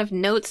Geralt kind of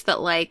notes that,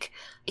 like,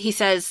 he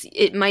says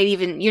it might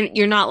even,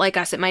 you're not like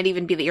us, it might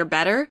even be that you're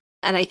better.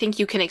 And I think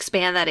you can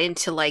expand that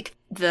into, like,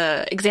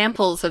 the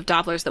examples of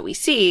Dopplers that we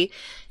see.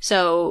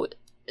 So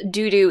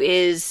Dudu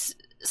is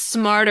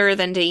smarter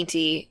than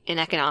Dainty in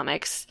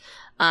economics.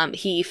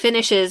 He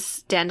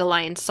finishes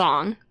Dandelion's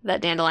song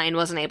that Dandelion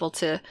wasn't able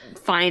to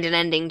find an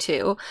ending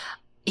to.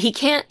 He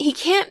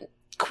can't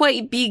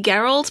quite be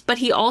Geralt, but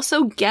he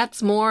also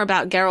gets more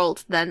about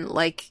Geralt than,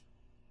 like,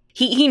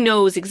 he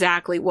knows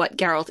exactly what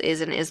Geralt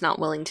is and is not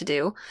willing to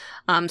do.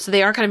 So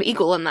they are kind of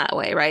equal in that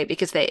way, right?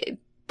 Because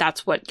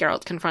that's what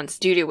Geralt confronts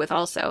Dudu with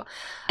also.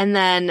 And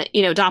then,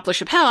 you know, Doppler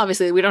Chappelle,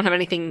 obviously we don't have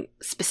anything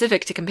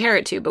specific to compare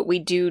it to, but we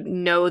do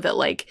know that,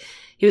 like,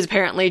 he was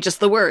apparently just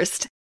the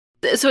worst.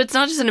 So it's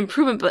not just an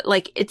improvement, but,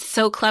 like, it's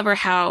so clever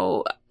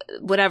how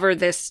whatever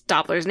this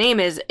Doppler's name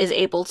is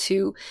able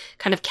to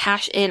kind of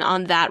cash in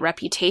on that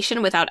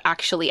reputation without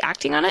actually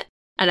acting on it.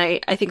 And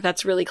I think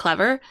that's really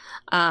clever.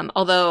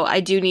 Although I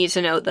do need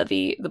to note that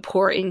the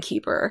poor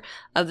innkeeper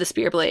of the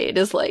Spearblade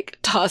is, like,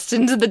 tossed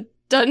into the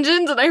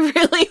dungeons, and I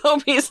really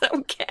hope he's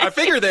okay. I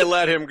figure they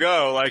let him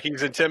go. Like,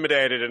 he's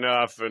intimidated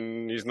enough,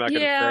 and he's not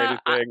going to say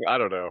anything. I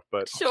don't know,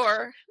 but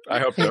sure. I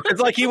hope so.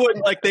 It's like he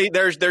wouldn't, like,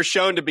 they're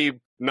shown to be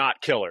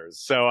not killers.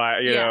 So but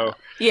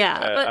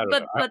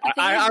the thing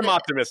I'm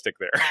optimistic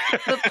there.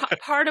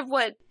 Part of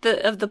what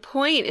the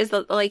point is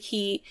that, like,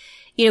 he's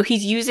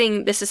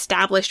using this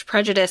established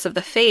prejudice of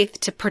the faith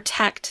to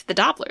protect the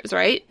Dopplers,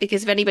 right?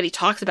 Because if anybody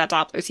talks about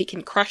Dopplers, he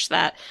can crush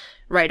that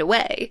right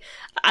away.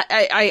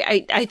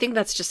 I think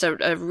that's just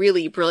a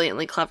really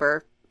brilliantly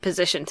clever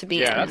position to be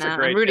in. That's a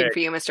great I'm rooting take for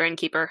you, Mr.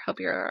 Innkeeper. Hope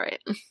you're all right.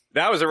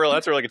 That's a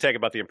really good take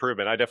about the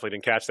improvement. I definitely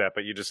didn't catch that,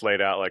 but you just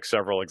laid out, like,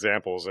 several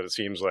examples, and it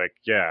seems like,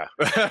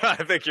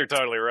 I think you're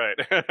totally right.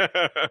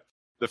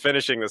 The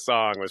finishing the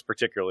song was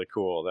particularly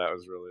cool. That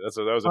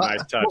was a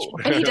nice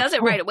touch. And he does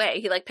it right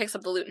away. He, like, picks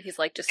up the lute and he's,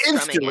 like, just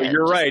instantly.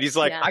 You're right. He's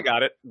like, I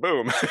got it.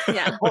 Boom.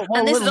 Yeah.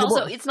 And this is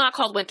also, it's not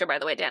called Winter, by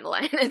the way,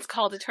 Dandelion. It's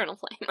called Eternal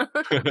Flame.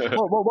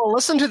 well,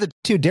 listen to the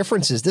two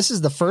differences. This is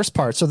the first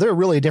part, so there are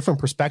really different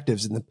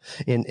perspectives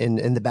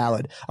in the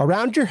ballad.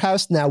 Around your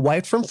house now,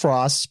 white from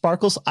frost,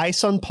 sparkles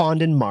ice on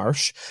pond and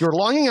marsh. Your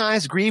longing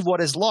eyes grieve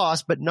what is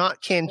lost, but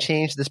not can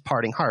change this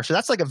parting heart. So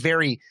that's like a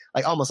very,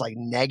 like, almost like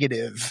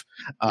negative,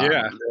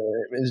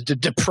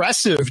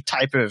 depressive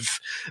type of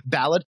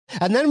ballad.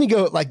 And then we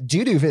go like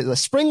Dudu. The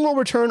spring will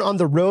return on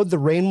the road, the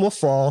rain will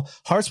fall,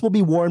 hearts will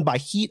be warmed by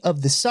heat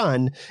of the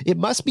sun. It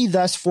must be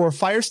thus, for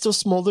fire still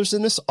smolders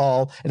in us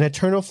all, an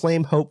eternal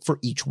flame hope for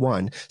each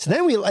one. So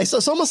then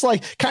it's almost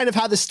like kind of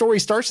how the story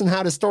starts and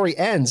how the story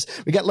ends.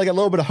 We got like a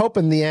little bit of hope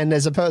in the end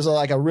as opposed to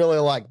like a really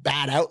like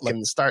bad outlook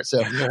in the start.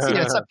 So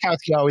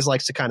Sapkowski always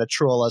likes to kind of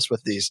troll us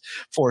with these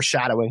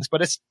foreshadowings,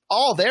 but it's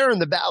all there in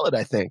the ballad,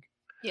 I think.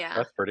 Yeah.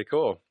 That's pretty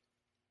cool.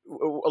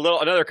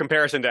 Another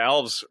comparison to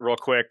elves real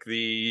quick.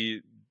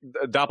 The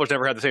Dopplers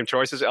never had the same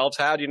choices elves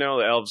had, the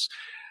elves,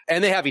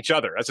 and they have each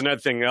other. That's another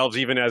thing. Elves,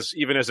 even as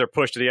they're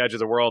pushed to the edge of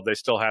the world, they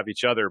still have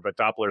each other, but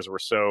Dopplers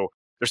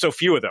there's so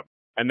few of them.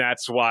 And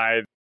that's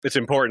why it's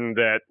important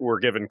that we're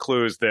given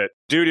clues that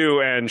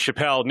Dudu and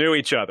Chappelle knew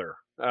each other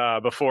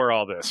before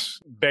all this.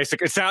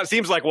 Basically, it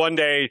seems like one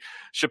day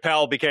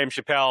Chappelle became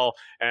Chappelle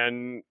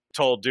and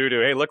told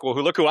Dudu, "Hey, look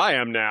who I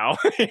am now,"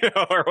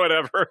 or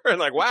whatever. And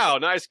like, wow,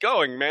 nice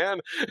going,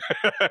 man.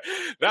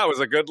 that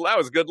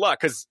was good luck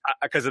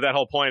because of that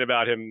whole point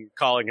about him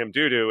calling him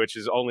Dudu, which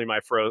is only my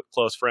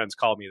close friends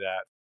call me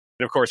that.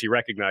 And of course, he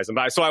recognized him.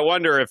 So I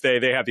wonder if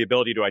they have the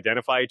ability to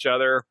identify each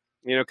other.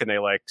 Can they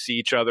like see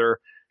each other?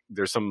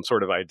 There's some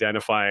sort of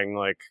identifying,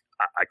 like,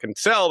 I can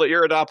tell that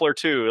you're a Doppler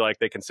too. Like,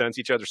 they can sense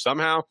each other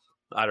somehow.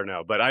 I don't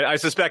know. But I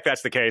suspect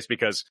that's the case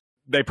because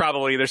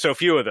there's so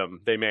few of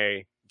them, they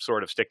may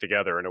sort of stick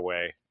together in a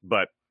way.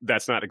 But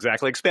that's not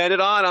exactly expanded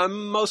on.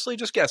 I'm mostly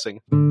just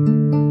guessing.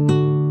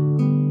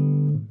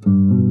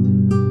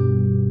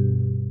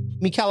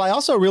 Mikkel, I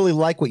also really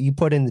like what you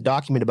put in the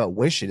document about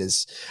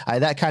wishes.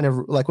 That kind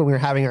of, like when we were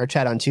having our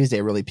chat on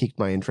Tuesday, really piqued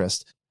my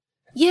interest.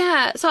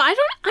 Yeah, so I'm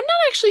not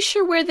actually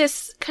sure where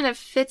this kind of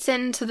fits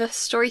into the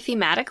story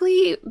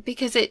thematically,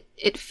 because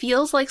it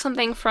feels like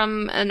something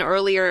from an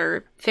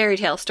earlier fairy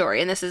tale story,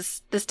 and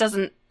this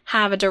doesn't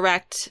have a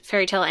direct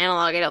fairy tale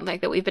analog, I don't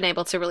think, that we've been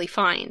able to really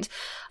find.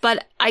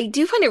 But I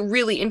do find it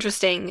really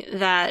interesting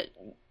that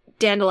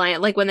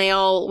Dandelion, like when they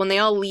all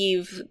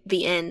leave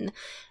the inn,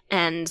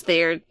 and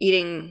they're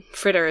eating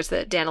fritters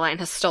that Dandelion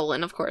has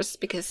stolen, of course,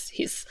 because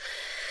he's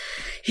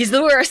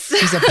the worst.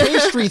 He's a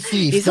pastry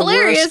thief. He's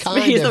hilarious,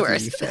 but he's the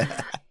worst.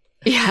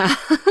 Yeah.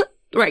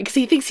 Right, because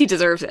he thinks he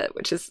deserves it,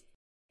 which is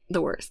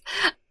the worst.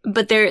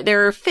 But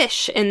there are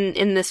fish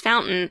in this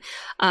fountain,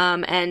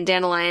 and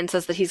Dandelion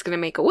says that he's going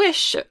to make a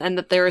wish, and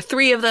that there are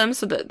 3 of them,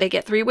 so that they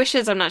get 3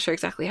 wishes. I'm not sure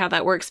exactly how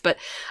that works, but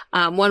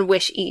 1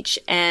 wish each.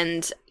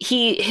 And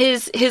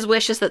his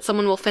wish is that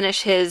someone will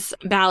finish his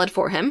ballad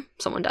for him.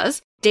 Someone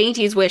does.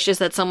 Dainty's wish is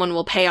that someone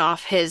will pay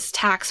off his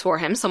tax for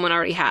him. Someone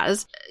already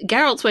has.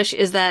 Geralt's wish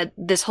is that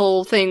this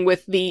whole thing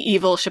with the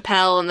evil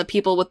Chappelle and the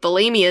people with the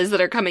lamias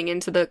that are coming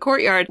into the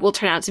courtyard will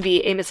turn out to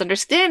be a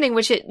misunderstanding,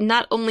 which it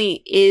not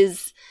only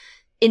is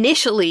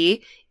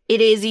initially, it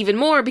is even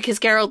more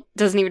because Geralt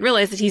doesn't even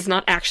realize that he's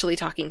not actually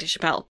talking to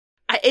Chappelle.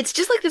 It's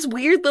just like this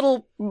weird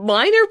little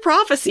minor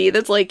prophecy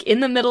that's like in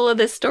the middle of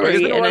this story.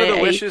 Isn't it one of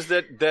the wishes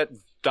that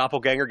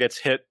Doppelganger gets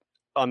hit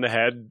on the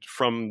head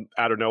from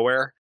out of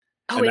nowhere?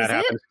 Oh, and is that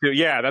happens too.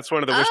 Yeah, that's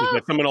one of the wishes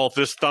that someone will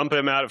just thump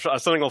him out.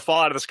 Something will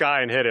fall out of the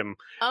sky and hit him.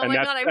 Oh and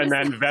my God, and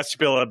then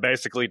Vespula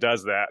basically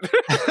does that.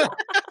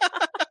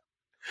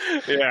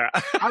 Yeah,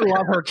 I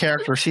love her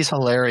character. She's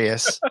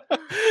hilarious.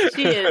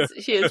 She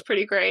is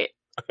pretty great.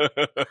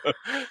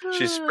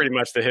 She's pretty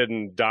much the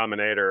hidden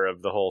dominator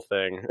of the whole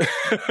thing.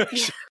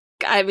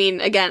 I mean,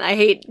 again, I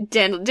hate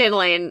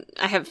Dandelion.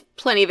 I have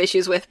plenty of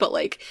issues with, but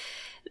like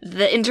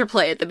the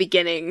interplay at the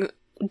beginning,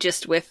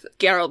 just with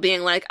Geralt being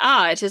like,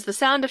 it is the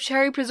sound of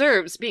cherry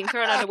preserves being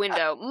thrown out a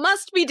window.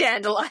 Must be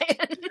Dandelion.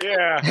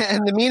 Yeah.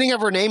 And the meaning of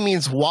her name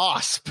means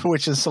wasp,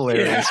 which is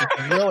hilarious.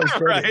 Yeah. Really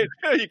right.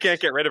 You can't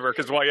get rid of her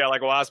because,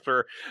 like wasp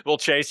will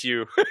chase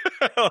you.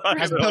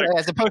 As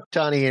opposed to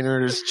Johnny and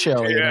her just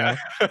chill. Yeah,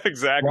 you know?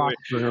 Exactly.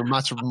 Wasps are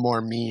much more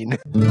mean.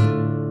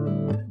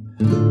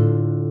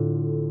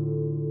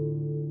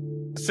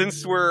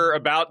 Since we're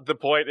about the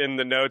point in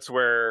the notes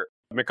where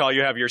Mikkel,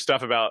 you have your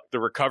stuff about the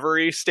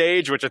recovery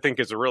stage, which I think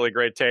is a really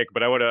great take,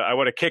 but I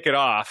want to kick it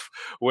off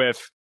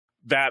with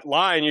that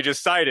line you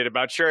just cited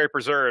about cherry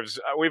preserves.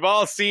 We've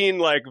all seen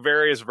like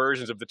various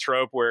versions of the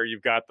trope where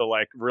you've got the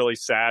like really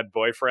sad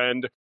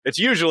boyfriend. It's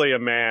usually a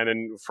man,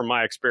 and from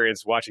my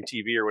experience watching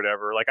TV or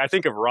whatever, like I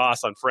think of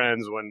Ross on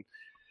Friends when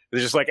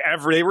they're just like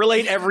they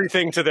relate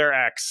everything to their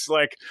ex.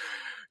 Like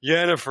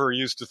Yennefer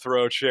used to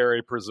throw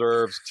cherry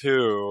preserves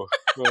too.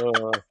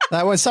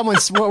 That when something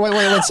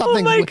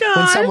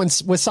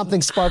when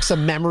something sparks a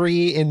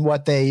memory in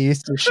what they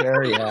used to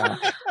share. Yeah,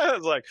 I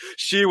was like,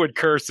 she would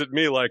curse at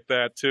me like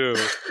that too.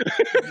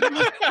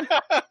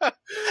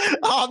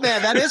 Oh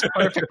man, that is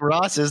perfect.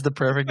 Ross is the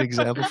perfect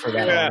example for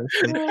that. Yeah.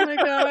 Oh my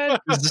God.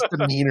 His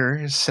demeanor,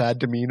 his sad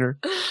demeanor.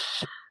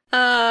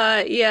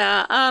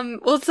 Yeah.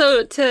 Well,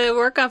 so to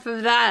work off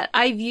of that,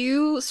 I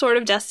view Sword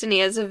of Destiny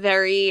as a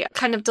very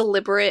kind of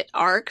deliberate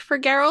arc for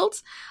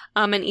Geralt.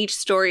 And each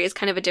story is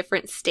kind of a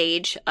different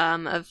stage,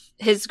 of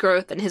his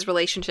growth and his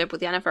relationship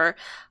with Yennefer.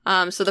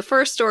 So the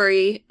first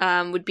story,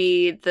 would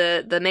be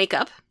the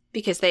makeup,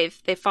 because they've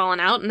fallen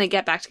out and they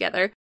get back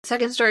together.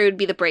 Second story would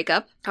be the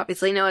breakup.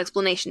 Obviously, no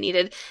explanation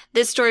needed.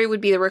 This story would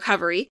be the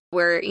recovery,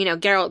 where,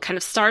 Geralt kind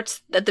of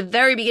starts at the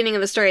very beginning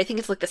of the story. I think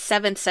it's like the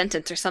 7th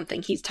sentence or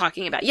something. He's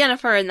talking about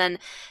Yennefer, and then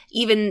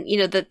even,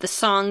 the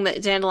song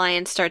that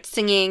Dandelion starts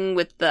singing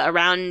with the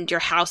around your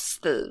house,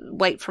 the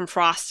white from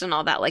frost and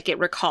all that, like it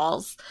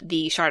recalls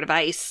the Shard of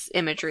Ice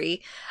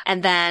imagery.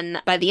 And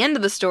then by the end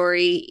of the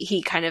story,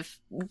 he kind of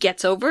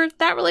gets over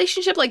that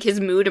relationship. Like his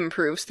mood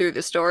improves through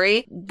the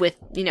story with,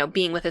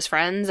 being with his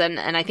friends. And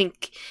I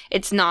think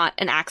it's not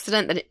an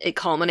accident that it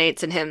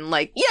culminates in him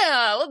like,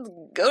 yeah, let's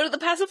go to the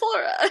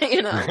Passiflora,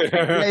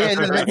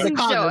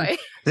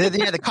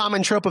 the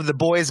common trope of the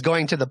boys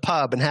going to the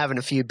pub and having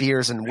a few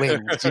beers and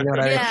wings. You know what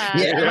I mean?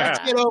 Yeah.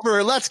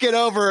 Let's get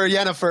over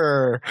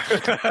Yennefer.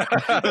 It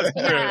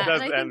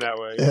does end that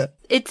way. Yeah.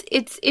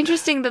 It's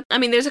interesting that,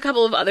 there's a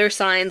couple of other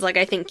signs. Like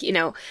I think,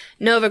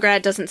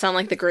 Novigrad doesn't sound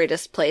like the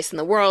greatest place in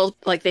the world.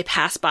 Like they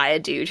pass by a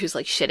dude who's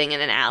like shitting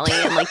in an alley,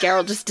 and like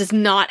Geralt just does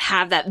not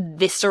have that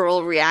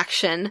visceral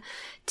reaction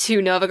to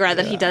Novigrad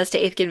that he does to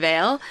Aithken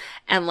Vale.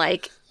 And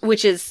like,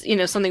 which is,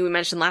 something we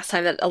mentioned last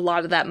time, that a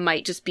lot of that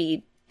might just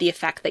be the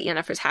effect that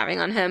Yennefer's having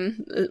on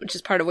him, which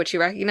is part of what you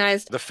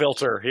recognized. The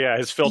filter, yeah,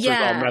 his filter's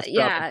all messed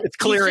up. It's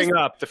clearing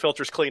up. The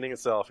filter's cleaning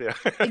itself, yeah.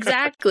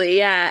 Exactly,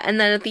 yeah. And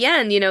then at the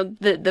end,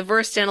 the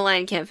verse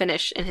Dandelion can't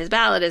finish in his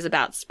ballad is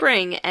about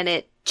spring, and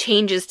it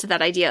changes to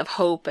that idea of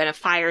hope and a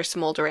fire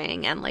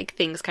smoldering and like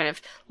things kind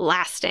of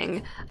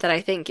lasting that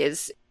I think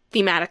is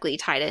thematically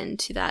tied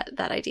into that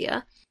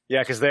idea.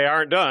 Yeah, because they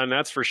aren't done,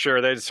 that's for sure.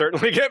 They'd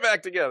certainly get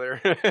back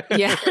together.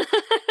 Yeah.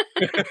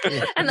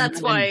 And that's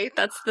why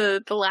that's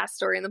the last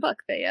story in the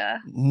book.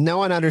 No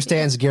one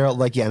understands Geralt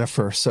like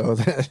Yennefer, so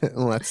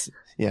let's.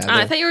 Yeah,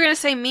 I thought you were going to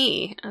say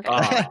me.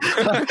 Okay.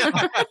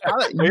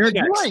 You're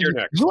next.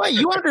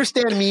 You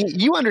understand me.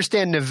 You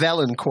understand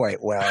Nivellen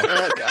quite well.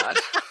 Oh God.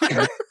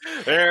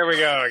 There we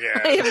go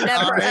again. I have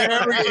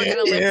never.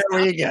 Here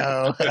we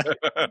go.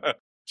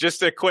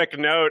 Just a quick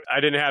note. I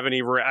didn't have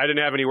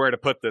anywhere to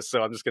put this,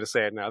 so I'm just going to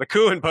say it now. The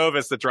coup in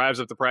Povis that drives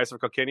up the price of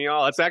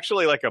cochineal. It's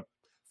actually like a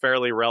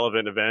fairly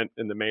relevant event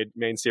in the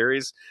main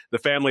series. The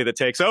family that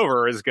takes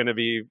over is going to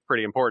be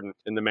pretty important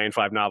in the main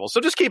 5 novels. So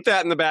just keep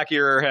that in the back of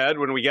your head.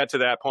 When we get to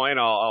that point,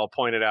 I'll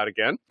point it out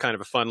again. Kind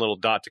of a fun little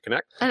dot to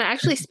connect. And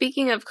actually,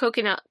 speaking of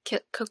cochineal,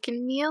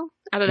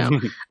 I don't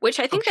know, which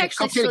I think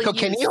actually still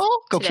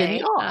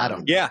cochineal. I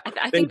don't. Yeah,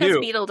 I think that's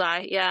beetle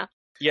dye. Yeah.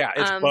 Yeah,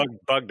 it's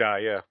bug dye.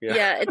 Yeah.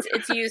 Yeah,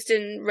 it's used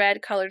in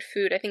red colored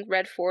food. I think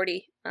red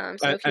 40. So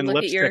if you look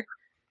lipstick. at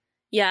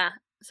your,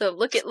 so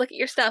look at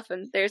your stuff,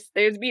 and there's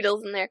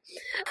beetles in there.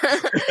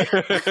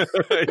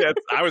 Yeah,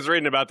 I was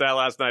reading about that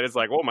last night. It's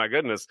like, oh my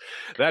goodness,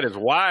 that is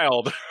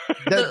wild.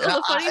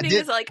 The funny thing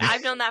is, like,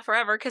 I've known that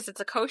forever because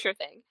it's a kosher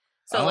thing.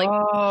 So like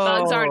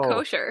bugs aren't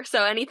kosher.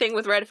 So anything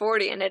with red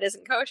 40 in it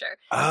isn't kosher.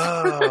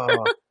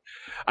 Oh,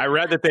 I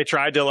read that they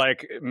tried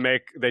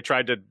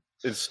to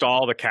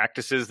install the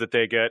cactuses that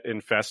they get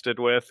infested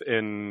with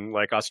in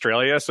like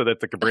Australia so that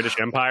the British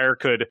Empire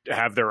could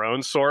have their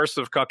own source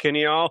of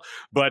cochineal,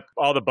 but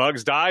all the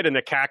bugs died and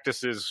the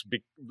cactuses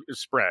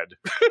spread.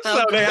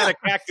 So they had a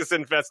cactus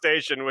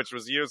infestation, which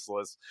was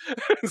useless.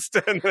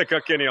 Instead, the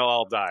cochineal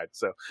all died.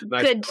 So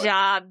nice. Good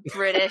job,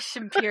 British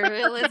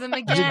imperialism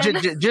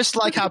again. Just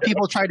like how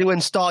people tried to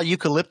install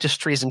eucalyptus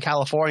trees in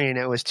California and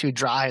it was too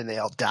dry and they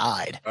all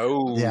died.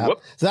 Oh, yeah. Whoop.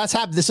 So that's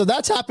happened. So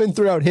that's happened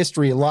throughout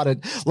history a lot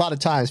of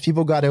times.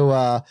 People got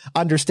to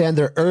understand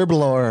their herb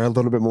lore a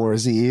little bit more,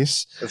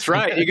 Aziz. That's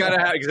right. You got to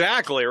have,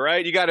 exactly,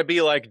 right? You got to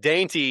be like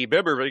Dainty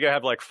Bibber, but you got to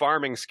have like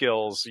farming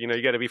skills. You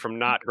got to be from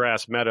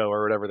Knotgrass Meadow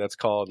or whatever that's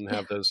called and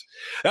have those.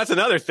 That's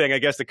another thing, I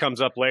guess, that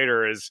comes up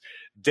later is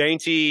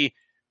Dainty,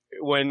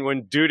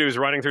 when Dudu's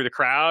running through the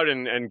crowd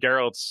and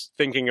Geralt's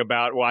thinking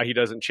about why he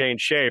doesn't change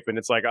shape. And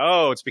it's like,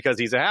 oh, it's because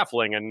he's a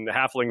halfling and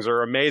halflings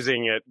are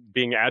amazing at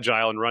being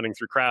agile and running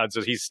through crowds.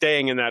 So he's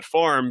staying in that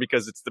form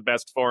because it's the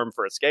best form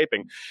for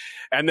escaping.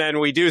 And then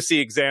we do see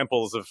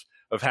examples of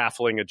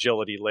halfling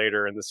agility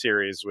later in the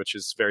series, which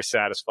is very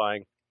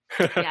satisfying.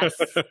 Yes.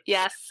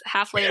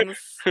 Halflings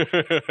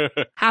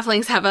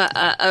have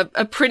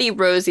a pretty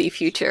rosy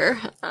future.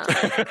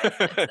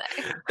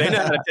 They know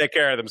how to take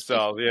care of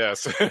themselves.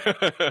 Yes.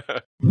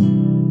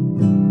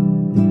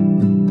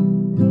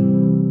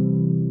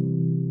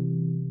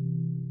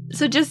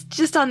 So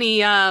just on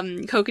the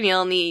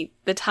cochineal and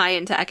the tie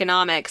into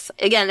economics,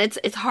 again,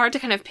 it's hard to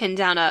kind of pin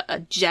down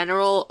a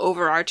general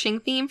overarching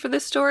theme for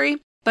this story,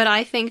 but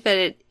I think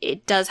that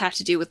it does have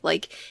to do with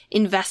like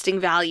investing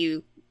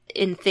value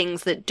in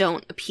things that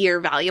don't appear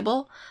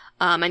valuable,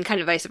 and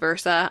kind of vice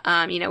versa.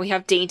 We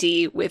have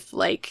Dainty with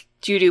like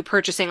Dudu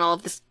purchasing all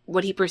of this,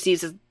 what he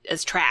perceives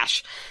as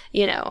trash,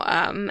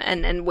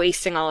 and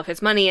wasting all of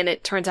his money, and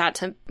it turns out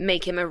to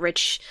make him a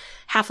rich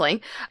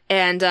halfling.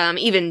 And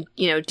even,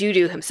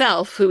 Dudu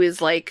himself, who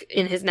is like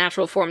in his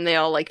natural form, they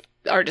all like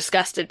are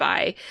disgusted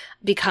by,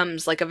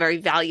 becomes like a very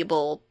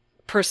valuable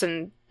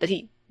person that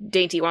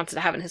Dainty wants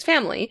to have in his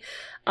family.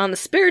 On the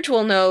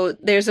spiritual note,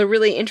 there's a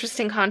really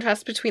interesting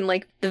contrast between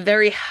like the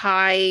very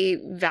high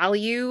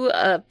value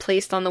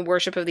placed on the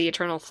worship of the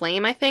eternal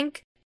flame, I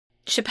think.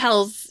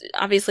 Chappelle's,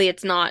 obviously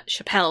it's not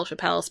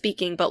Chappelle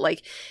speaking, but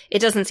like it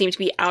doesn't seem to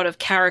be out of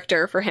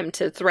character for him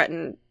to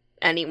threaten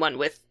anyone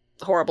with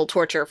horrible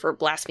torture for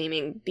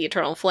blaspheming the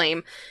eternal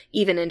flame,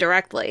 even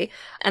indirectly.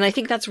 And I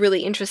think that's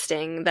really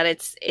interesting that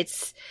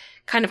it's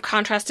kind of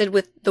contrasted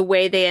with the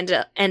way they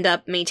end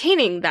up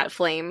maintaining that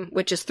flame,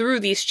 which is through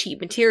these cheap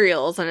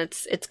materials. And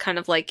it's kind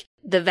of like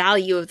the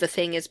value of the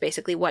thing is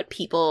basically what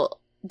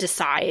people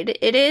decide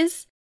it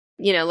is.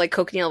 Like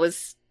cochineal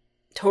was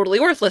totally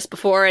worthless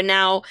before, and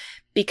now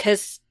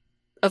because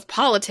of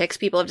politics,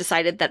 people have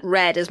decided that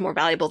red is more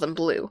valuable than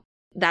blue.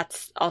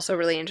 That's also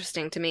really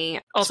interesting to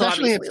me. Also,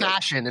 especially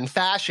in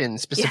fashion,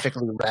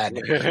 specifically red.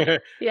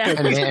 Yeah,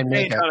 and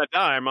made on a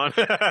dime on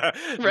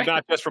right.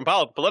 Not just from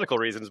political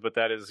reasons, but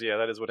that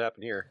is what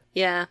happened here.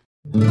 Yeah.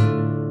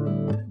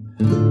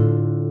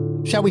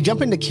 Shall we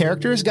jump into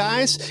characters,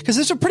 guys? Because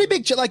there's a pretty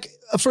big, like,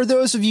 for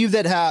those of you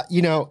that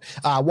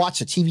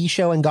watched a TV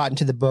show and got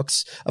into the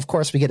books, of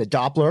course, we get a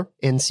Doppler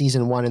in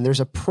season 1, and there's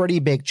a pretty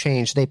big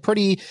change. They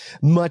pretty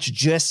much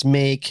just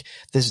make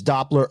this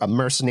Doppler a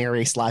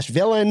mercenary /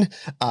 villain.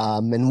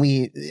 And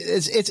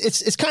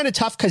it's kind of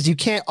tough because you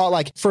can't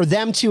for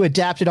them to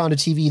adapt it onto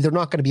TV, they're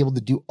not going to be able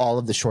to do all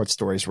of the short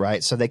stories,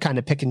 right? So they kind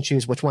of pick and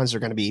choose which ones are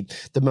going to be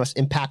the most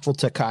impactful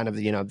to kind of,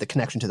 the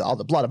connection to all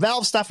the Blood of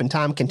Elves stuff and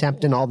Time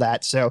Contempt and all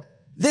that. So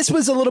this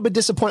was a little bit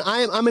disappointing.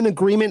 I'm in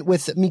agreement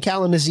with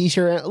Mikhail and Aziz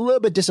here. A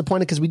little bit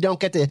disappointed because we don't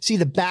get to see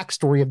the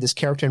backstory of this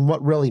character and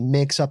what really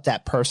makes up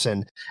that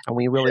person. And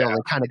we really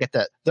only kind of get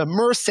the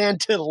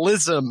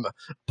mercantilism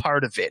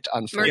part of it,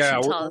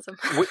 unfortunately.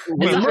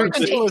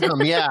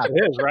 Mercantilism. Yeah.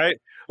 It is, right?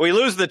 We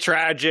lose the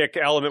tragic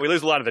element. We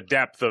lose a lot of the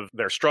depth of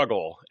their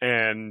struggle.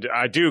 And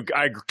I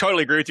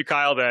totally agree with you,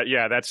 Kyle, that,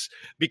 that's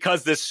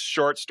because this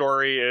short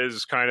story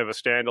is kind of a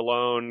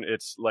standalone.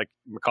 It's like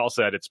McCall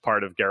said, it's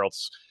part of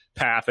Geralt's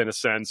path in a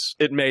sense.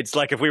 It made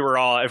like if we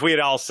had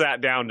all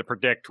sat down to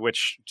predict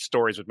which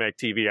stories would make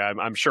TV,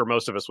 I'm sure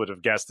most of us would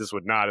have guessed this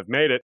would not have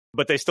made it.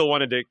 But they still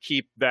wanted to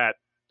keep that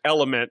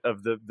element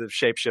of the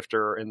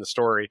shapeshifter in the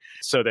story,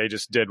 so they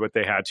just did what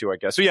they had to, I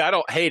guess. So I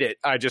don't hate it.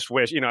 I just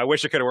wish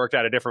it could have worked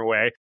out a different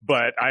way,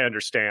 but I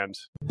understand.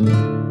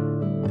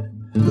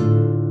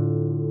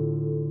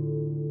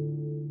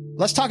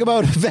 Let's talk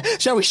about,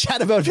 shall we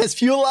chat about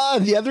Vespula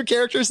and the other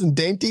characters and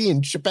Dainty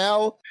and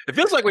Chappelle? It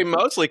feels like we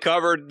mostly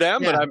covered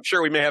them, but I'm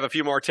sure we may have a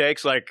few more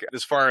takes, like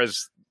as far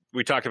as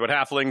we talked about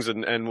halflings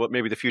and what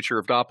maybe the future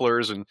of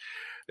Dopplers. And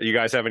you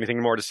guys have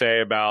anything more to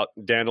say about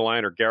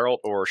Dandelion or Geralt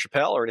or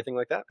Chappelle or anything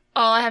like that?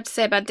 All I have to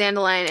say about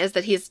Dandelion is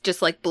that he's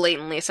just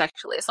blatantly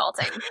sexually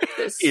assaulting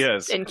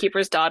this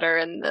innkeeper's daughter,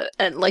 and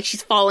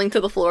she's falling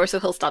to the floor, so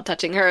he'll stop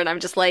touching her. And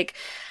I'm just like,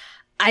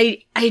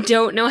 I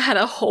don't know how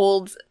to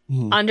hold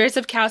Andrzej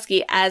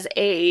Sapkowski as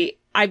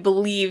I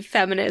believe,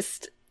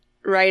 feminist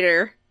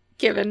writer,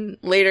 given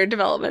later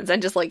developments,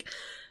 and just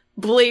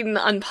blatant,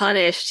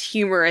 unpunished,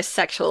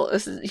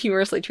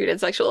 humorously treated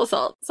sexual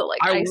assault. So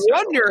I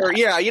wonder,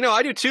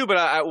 I do too,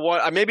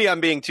 but maybe I'm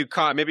being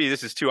maybe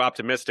this is too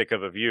optimistic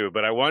of a view,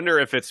 but I wonder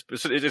if it's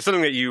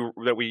something that you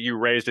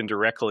raised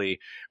indirectly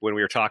when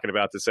we were talking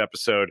about this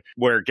episode,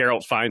 where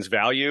Geralt finds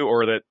value,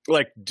 or that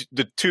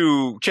the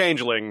two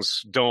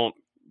changelings don't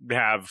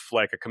have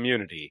a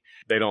community.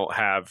 They don't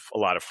have a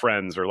lot of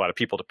friends or a lot of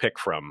people to pick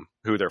from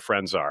who their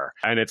friends are.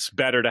 And it's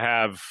better to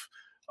have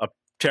a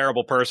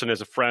terrible person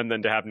as a friend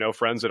than to have no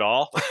friends at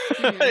all.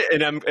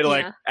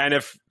 Mm-hmm. And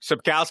if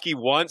Sapkowski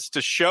wants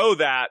to show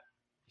that,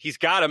 he's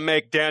got to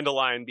make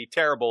Dandelion be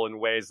terrible in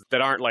ways that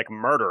aren't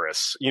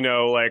murderous,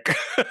 right.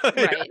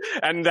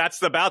 And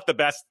that's about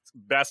the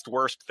best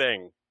worst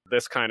thing.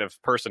 This kind of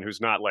person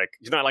who's not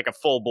he's not a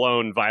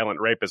full-blown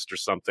violent rapist or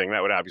something.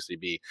 That would obviously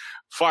be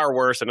far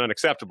worse and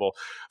unacceptable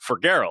for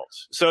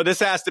Geralt. So this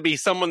has to be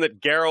someone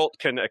that Geralt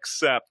can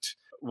accept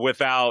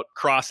without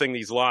crossing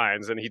these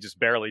lines, and he just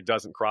barely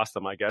doesn't cross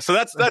them, I guess. So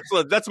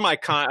that's my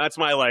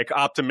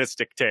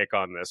optimistic take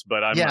on this,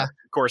 but of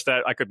course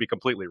that I could be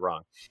completely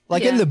wrong.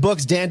 In the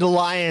books,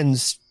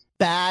 Dandelion's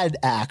bad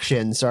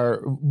actions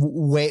are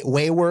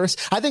way worse.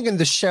 I think in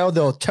the show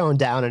they'll tone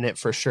down in it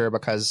for sure,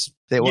 because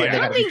I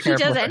don't think he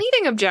does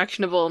anything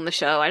objectionable in the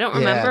show. I don't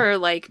remember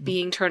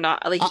being turned on.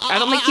 I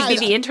don't think he'd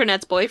be the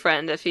internet's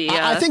boyfriend if he.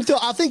 I think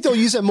they'll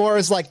use it more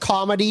as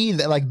comedy.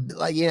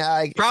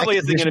 Probably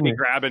isn't going to be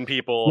grabbing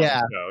people.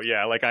 Yeah,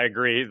 I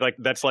agree.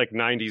 That's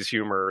 90s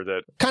humor.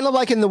 That kind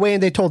of in the way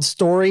they told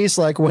stories,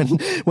 when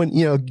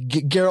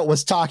Geralt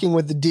was talking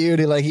with the dude,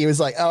 and he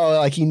was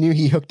he knew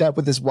he hooked up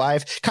with his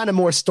wife. Kind of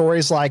more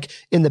stories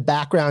in the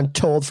background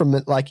told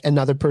from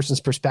another person's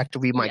perspective.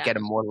 We might get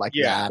him more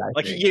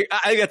that.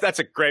 I guess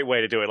that's a great way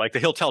to do it.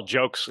 He'll tell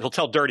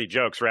dirty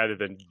jokes rather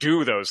than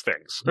do those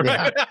things.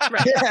 Right?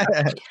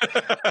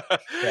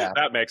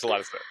 That makes a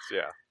lot of sense.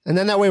 Yeah. And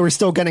then that way we're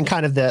still getting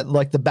kind of the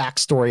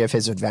backstory of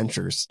his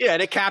adventures. Yeah,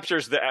 and it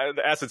captures the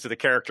essence of the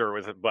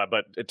character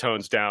but it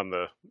tones down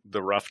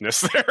the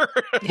roughness there.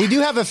 We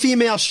do have a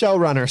female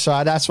showrunner,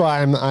 so that's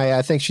why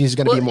I think she's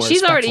going to be more.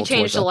 She's already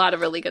changed a lot of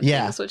really good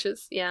things, which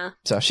is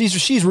So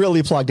she's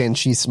really plugged in.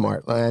 She's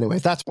smart.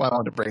 Anyways, that's why I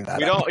wanted to bring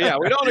that up.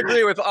 We don't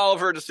agree with all of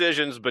her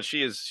decisions, but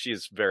she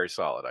is very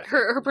solid. I think.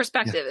 Her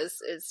perspective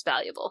is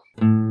valuable.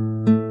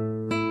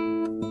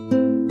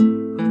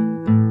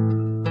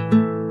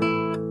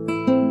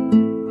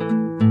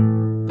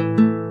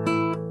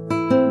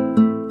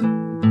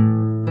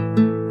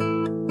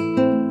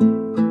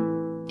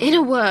 In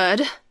a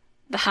word,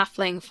 the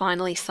halfling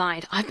finally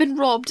sighed. I've been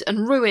robbed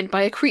and ruined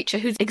by a creature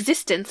whose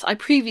existence I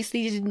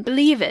previously didn't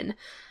believe in.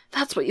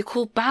 That's what you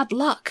call bad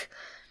luck.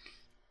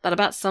 That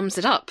about sums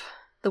it up,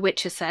 the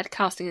Witcher said,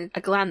 casting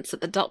a glance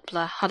at the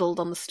Doppler huddled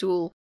on the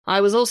stool.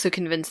 I was also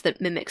convinced that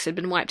mimics had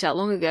been wiped out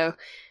long ago.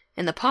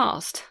 In the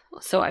past,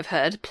 so I've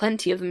heard,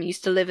 plenty of them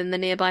used to live in the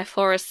nearby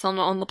forests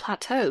on the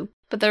plateau,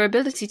 but their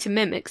ability to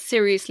mimic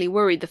seriously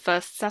worried the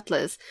first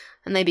settlers,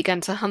 and they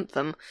began to hunt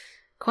them.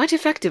 Quite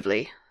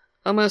effectively.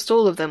 Almost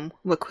all of them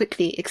were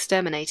quickly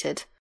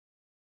exterminated.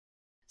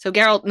 So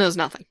Geralt knows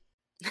nothing.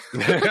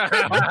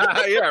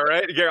 Yeah,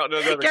 right. Geralt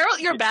knows nothing. Geralt,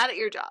 you're bad at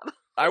your job.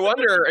 I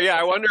wonder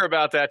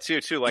about that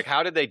too. Like,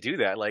 how did they do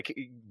that? Like,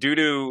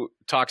 Dudu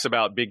talks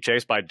about being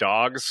chased by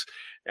dogs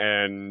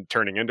and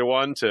turning into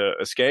one to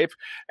escape,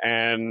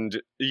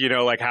 and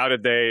like, how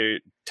did they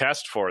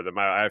test for them?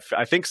 I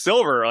think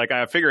Silver, like,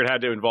 I figure it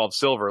had to involve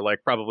Silver, like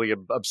probably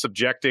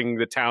subjecting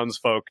the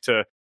townsfolk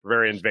to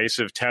very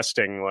invasive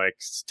testing, like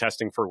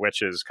testing for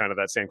witches, kind of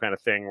that same kind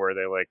of thing where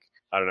they, like,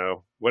 I don't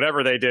know,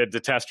 whatever they did to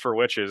test for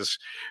witches,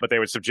 but they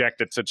would subject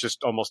it to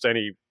just almost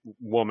any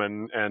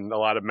woman and a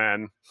lot of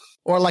men.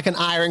 Or like an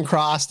iron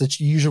cross, the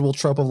usual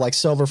trope of like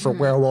silver for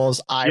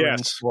werewolves,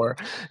 irons for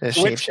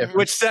shapeshifters.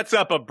 Which sets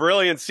up a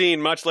brilliant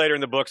scene much later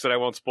in the books that I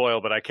won't spoil,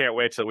 but I can't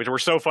wait to. We're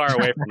so far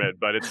away from it,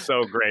 but it's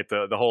so great,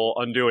 the whole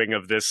undoing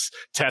of this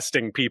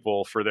testing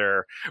people for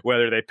their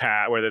whether they're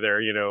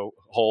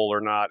whole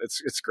or not.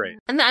 It's great.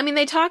 And I mean,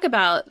 they talk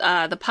about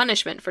the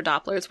punishment for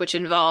Dopplers, which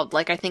involved,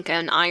 like, I think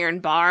an iron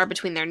bar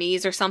between their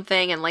knees or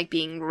something, and like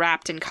being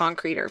wrapped in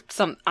concrete or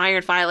some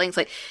iron filings.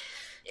 Like,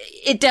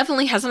 it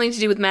definitely has something to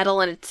do with metal,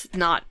 and it's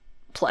not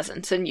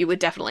pleasant, and you would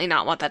definitely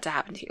not want that to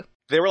happen to you.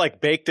 They were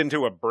like baked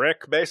into a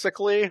brick,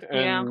 basically,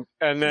 and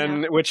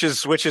then which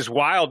is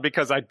wild,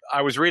 because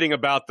I was reading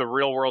about the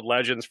real world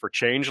legends for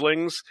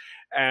changelings,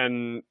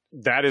 and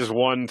that is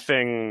one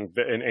thing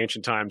that in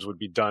ancient times would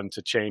be done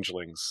to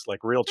changelings,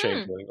 like real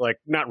changelings, like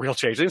not real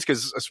changelings,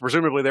 because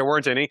presumably there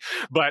weren't any,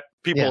 but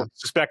people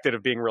suspected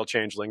of being real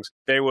changelings.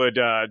 They would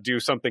do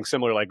something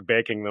similar, like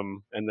baking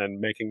them and then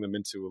making them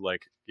into,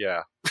 like,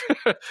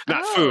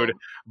 not food,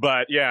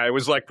 but it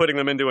was like putting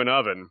them into an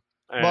oven.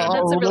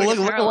 Well, look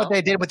at what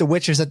they did with the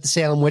witches at the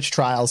Salem witch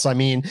trials. I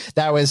mean,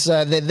 that was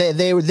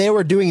they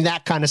were doing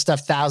that kind of stuff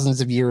thousands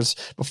of years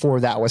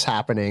before that was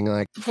happening.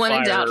 Like, when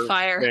in doubt,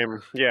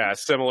 fire.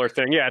 Similar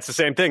thing. Yeah, it's the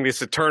same thing.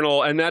 This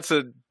eternal, and that's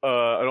an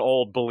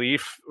old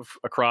belief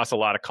across a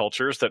lot of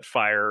cultures, that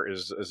fire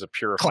is a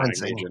purifying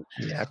agent.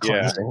 Yeah,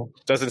 cleansing.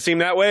 Doesn't seem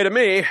that way to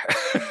me.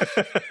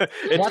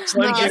 It's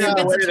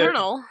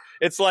eternal.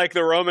 It's like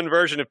the Roman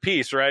version of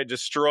peace, right?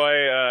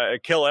 Destroy,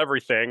 kill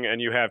everything,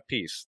 and you have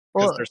peace.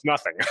 Because there's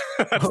nothing.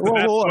 that's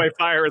the way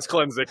fire is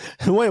cleansing.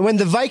 When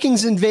the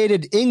Vikings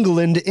invaded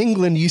England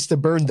used to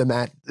burn them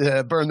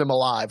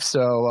alive.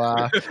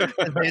 So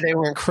they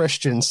weren't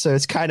Christians. So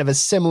it's kind of a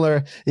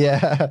similar,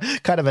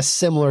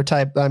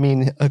 type. I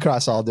mean,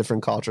 across all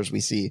different cultures, we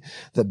see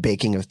the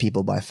baking of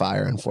people by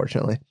fire,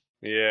 unfortunately.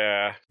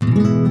 Yeah.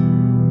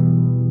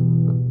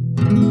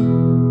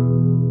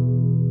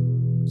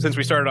 Since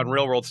we started on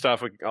real world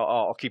stuff,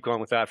 I'll keep going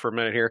with that for a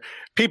minute here.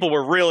 People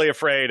were really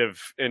afraid of,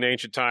 in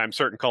ancient times,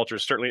 certain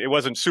cultures. Certainly, it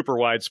wasn't super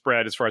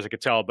widespread as far as I could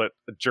tell, but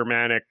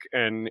Germanic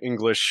and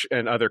English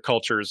and other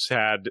cultures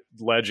had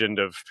legend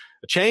of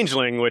a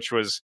changeling, which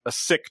was a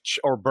sick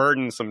or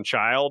burdensome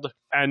child.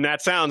 And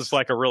that sounds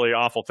like a really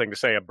awful thing to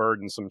say, a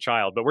burdensome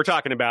child. But we're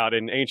talking about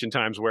in ancient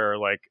times where,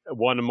 like,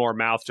 one more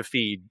mouth to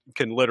feed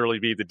can literally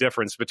be the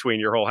difference between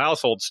your whole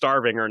household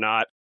starving or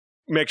not.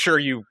 Make sure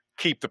you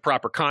keep the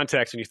proper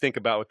context and you think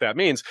about what that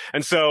means.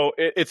 And so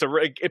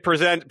it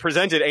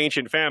presented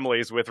ancient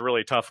families with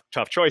really tough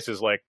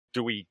choices, like,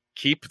 do we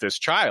keep this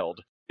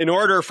child? In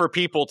order for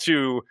people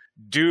to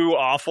do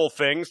awful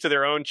things to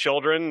their own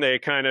children, they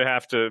kind of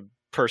have to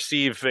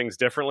perceive things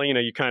differently.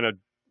 You kind of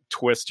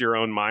twist your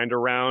own mind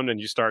around and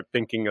you start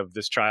thinking of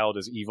this child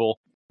as evil.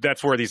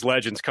 That's where these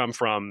legends come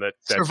from. That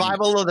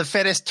survival of the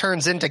fittest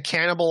turns into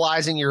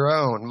cannibalizing your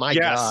own. My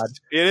God.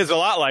 It is a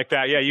lot like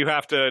that. Yeah, you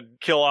have to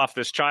kill off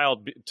this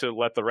child to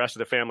let the rest of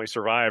the family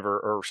survive,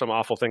 or some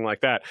awful thing like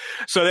that.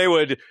 So they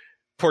would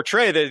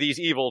portray these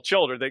evil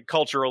children, that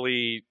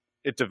culturally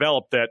it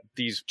developed that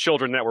these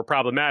children that were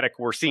problematic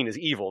were seen as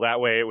evil.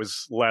 That way it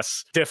was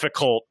less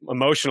difficult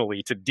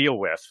emotionally to deal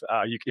with.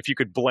 If you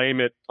could blame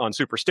it on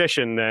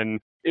superstition, then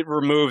it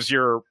removes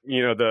your,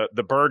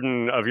 the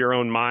burden of your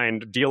own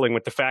mind dealing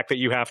with the fact that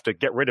you have to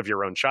get rid of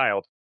your own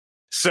child.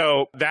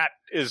 So that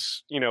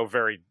is,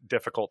 very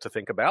difficult to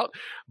think about,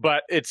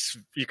 but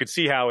you could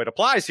see how it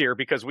applies here,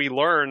 because we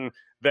learn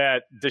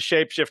that the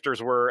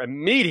shapeshifters were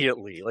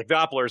immediately, like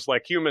Dopplers,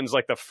 like humans,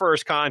 like the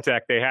first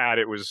contact they had,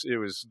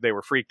 they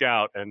were freaked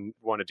out and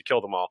wanted to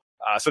kill them all.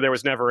 So there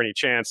was never any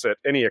chance at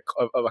any of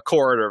a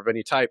court or of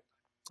any type.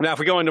 Now, if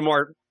we go into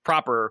more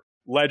proper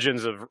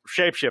legends of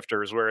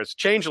shapeshifters, whereas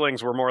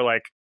changelings were more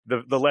like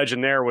the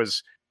legend there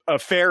was a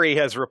fairy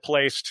has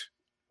replaced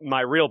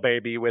my real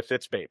baby with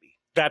its baby.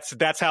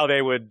 That's how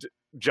they would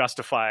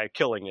justify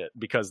killing it,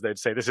 because they'd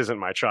say, this isn't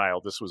my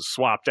child. This was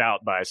swapped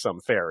out by some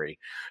fairy.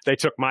 They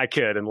took my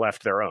kid and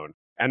left their own.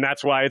 And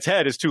that's why its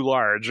head is too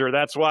large, or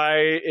that's why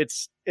it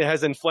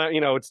has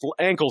its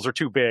ankles are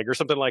too big, or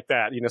something like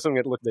that.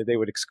 Something that they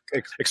would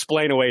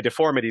explain away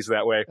deformities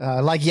that way.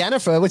 Like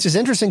Yennefer, which is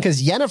interesting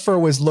because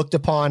Yennefer was looked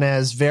upon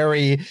as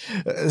very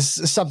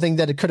something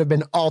that it could have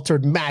been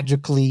altered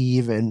magically,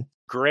 even.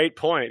 Great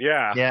point.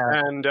 Yeah.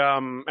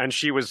 And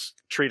she was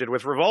treated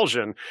with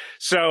revulsion.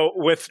 So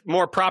with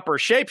more proper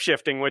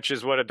shape-shifting, which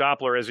is what a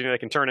Doppler is, they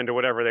can turn into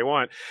whatever they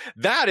want.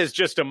 That is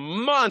just a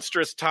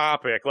monstrous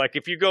topic. Like,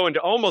 if you go into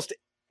almost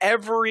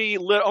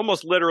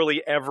almost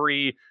literally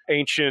every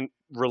ancient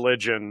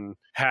religion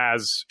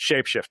has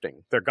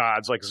shapeshifting. Their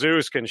gods, like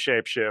Zeus, can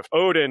shapeshift.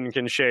 Odin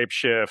can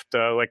shapeshift.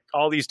 Like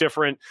all these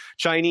different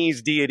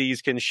Chinese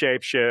deities can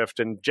shapeshift,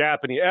 and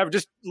Japanese,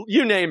 just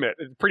you name it,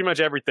 pretty much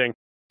everything.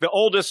 The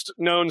oldest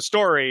known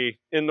story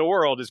in the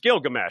world is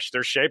Gilgamesh.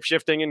 There's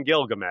shapeshifting in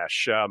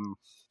Gilgamesh.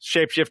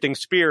 Shapeshifting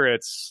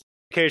spirits,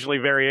 occasionally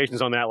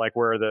variations on that, like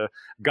where the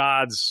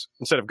gods,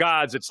 instead of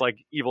gods, it's like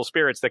evil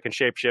spirits that can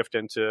shapeshift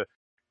into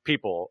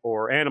people,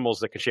 or animals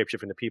that can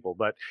shapeshift into people.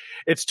 But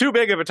it's too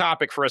big of a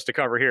topic for us to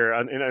cover here,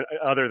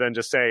 other than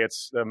just say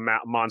it's a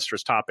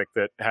monstrous topic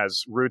that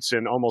has roots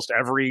in almost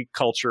every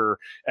culture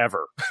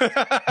ever.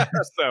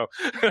 So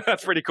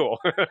that's pretty cool.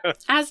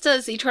 As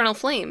does Eternal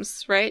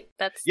Flames, right?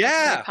 That's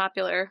very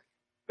popular.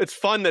 It's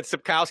fun that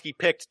Sapkowski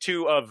picked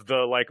two of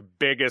the like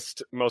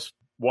biggest, most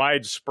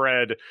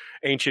widespread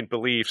ancient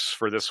beliefs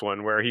for this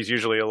one, where he's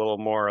usually a little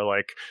more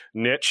like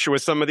niche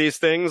with some of these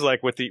things,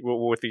 like with these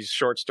with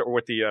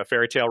the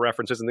fairy tale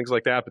references and things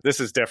like that. But this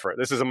is different.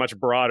 This is a much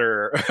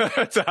broader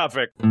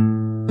topic.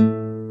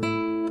 In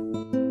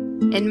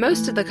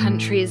most of the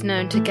countries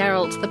known to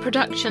Geralt, the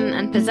production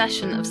and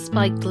possession of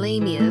spiked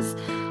lamias,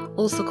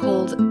 also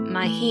called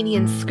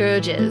Myhenian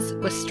scourges,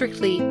 were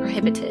strictly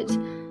prohibited.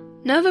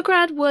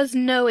 Novigrad was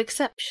no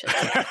exception.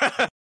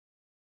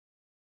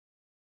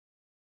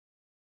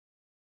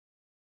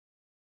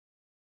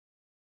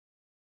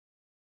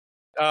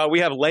 We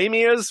have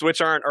lamias, which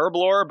aren't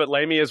herblore, but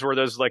lamias were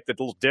those like the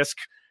little disc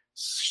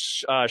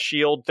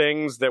shield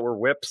things that were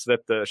whips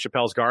that the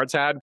Chappelle's guards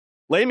had.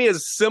 Lamias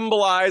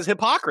symbolize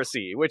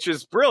hypocrisy, which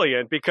is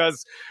brilliant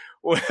because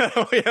we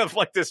have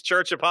like this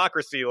church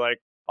hypocrisy like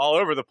all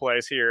over the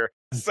place here.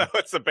 So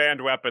it's a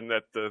banned weapon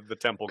that the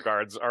temple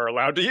guards are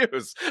allowed to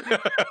use.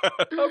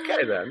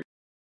 Okay, then.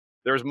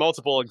 There's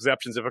multiple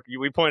exceptions.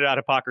 We pointed out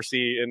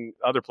hypocrisy in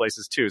other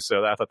places too,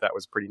 so I thought that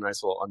was a pretty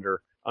nice little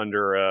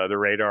under the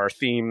radar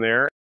theme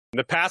there.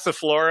 The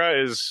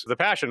Passiflora is the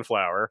passion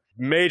flower,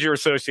 major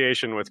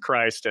association with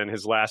Christ and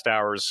his last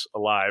hours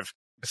alive.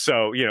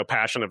 So,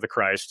 Passion of the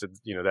Christ,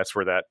 that's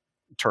where that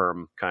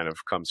term kind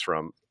of comes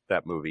from,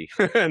 that movie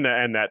and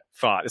that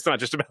thought. It's not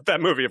just about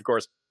that movie, of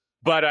course.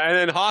 But and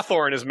then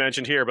Hawthorne is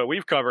mentioned here, but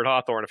we've covered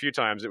Hawthorne a few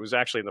times. It was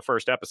actually in the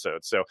first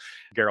episode, so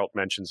Geralt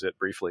mentions it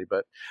briefly.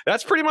 But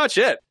that's pretty much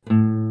it.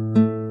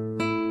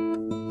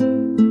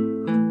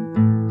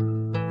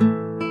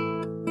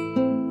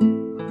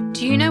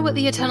 Do you know what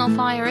the Eternal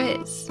Fire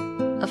is?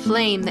 A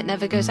flame that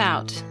never goes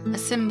out, a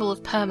symbol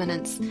of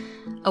permanence,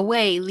 a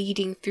way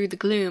leading through the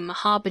gloom, a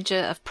harbinger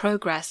of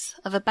progress,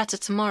 of a better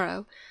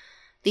tomorrow.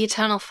 The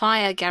Eternal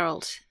Fire,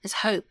 Geralt, is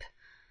hope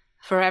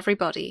for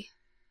everybody.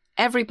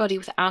 Everybody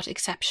without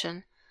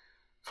exception.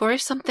 For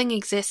if something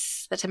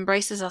exists that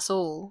embraces us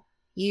all,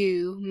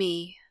 you,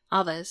 me,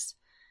 others,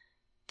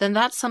 then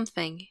that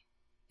something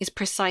is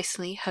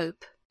precisely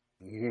hope.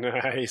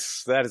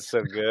 Nice. That is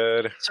so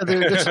good. So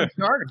there's some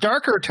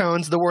darker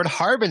tones. The word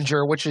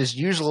harbinger, which is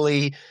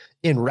usually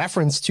in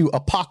reference to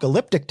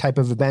apocalyptic type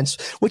of events,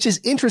 which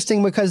is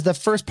interesting because the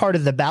first part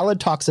of the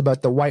ballad talks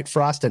about the white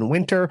frost and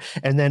winter,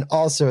 and then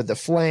also the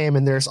flame.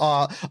 And there's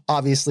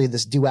obviously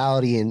this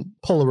duality and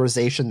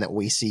polarization that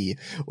we see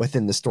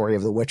within the story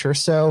of The Witcher.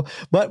 So,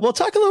 but we'll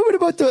talk a little bit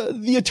about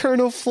the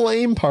eternal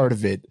flame part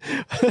of it.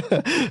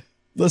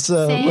 Let's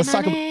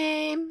talk about.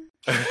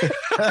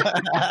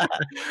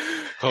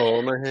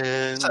 Hold my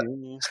hand.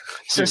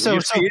 So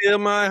feel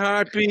my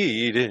heart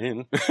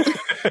beating.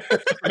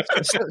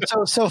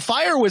 So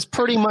fire was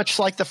pretty much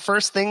like the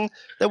first thing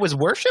that was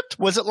worshipped?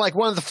 Was it like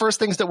one of the first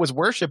things that was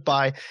worshipped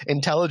by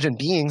intelligent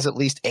beings, at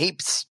least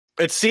apes?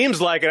 It seems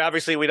like it.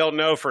 Obviously, we don't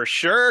know for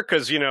sure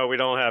because, we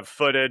don't have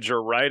footage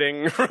or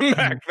writing from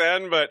back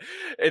then. But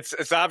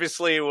it's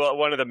obviously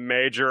one of the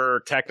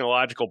major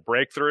technological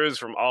breakthroughs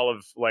from all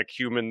of like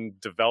human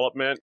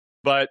development.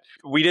 But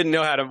we didn't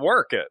know how to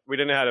work it. We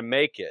didn't know how to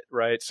make it,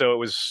 right? So it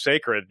was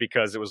sacred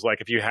because it was like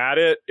if you had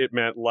it, it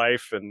meant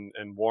life and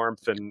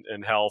warmth and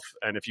health.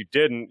 And if you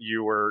didn't,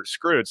 you were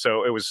screwed.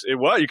 So it was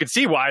you could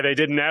see why they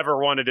didn't ever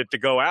wanted it to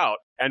go out.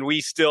 And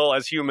we still,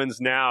 as humans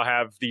now,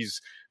 have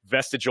these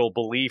vestigial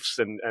beliefs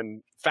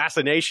and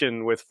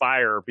fascination with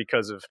fire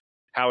because of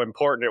how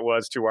important it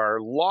was to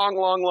our long,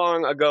 long,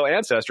 long ago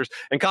ancestors.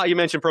 And Kyle, you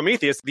mentioned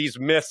Prometheus. These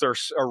myths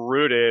are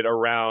rooted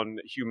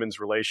around humans'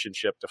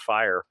 relationship to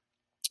fire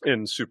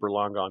in super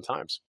long gone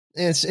times.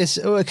 It's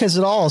because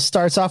it all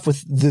starts off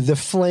with the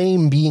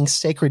flame being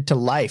sacred to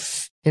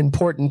life,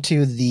 important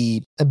to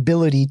the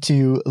ability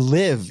to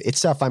live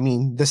itself. I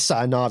mean, the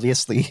sun,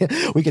 obviously,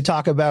 we could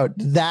talk about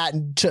that,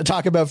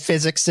 talk about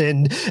physics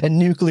and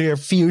nuclear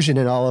fusion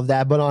and all of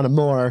that. But on a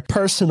more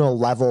personal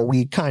level,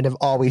 we kind of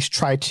always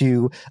try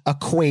to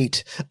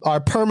equate our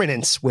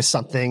permanence with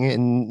something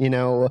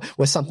and,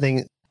 with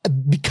something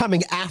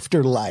becoming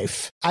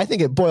afterlife. I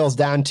think it boils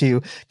down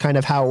to kind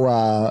of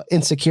how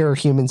insecure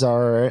humans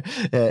are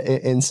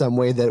in some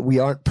way that we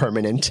aren't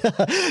permanent.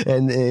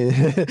 And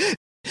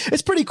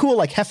It's pretty cool.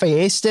 Like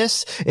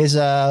Hephaestus is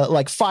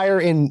like fire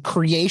in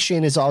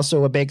creation is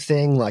also a big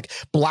thing, like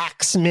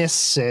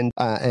blacksmiths and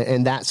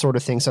that sort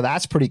of thing. So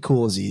that's pretty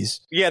cool,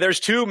 Aziz. Yeah, there's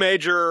two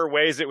major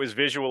ways it was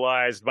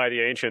visualized by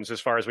the ancients as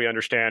far as we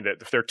understand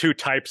it. There are two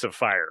types of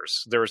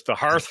fires. There's the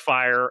hearth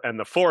fire and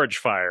the forge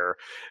fire.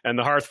 And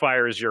the hearth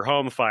fire is your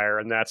home fire,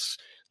 and that's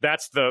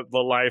the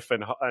life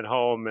and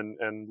home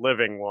and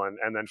living one.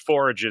 And then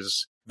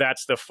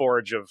that's the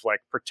forge of like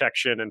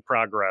protection and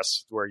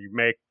progress, where you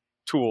make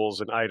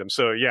tools and items.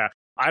 So yeah,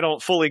 I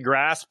don't fully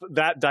grasp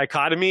that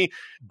dichotomy,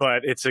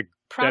 but it's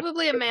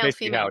probably a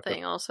male-female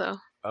thing also.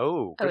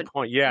 Oh, good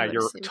point. Yeah,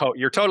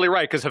 you're totally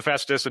right, because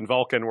Hephaestus and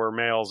Vulcan were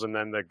males, and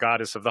then the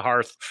goddess of the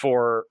hearth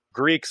for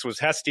Greeks was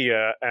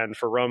Hestia, and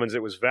for Romans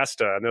it was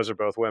Vesta, and those are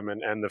both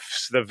women. And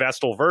the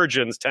Vestal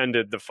virgins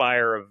tended the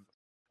fire of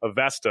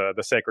Vesta,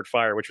 the sacred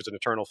fire, which was an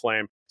eternal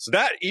flame. So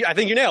that, I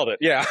think you nailed it.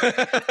 Yeah.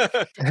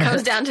 It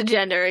comes down to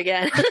gender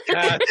again.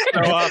 So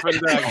often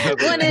does.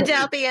 When in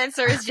doubt, the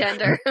answer is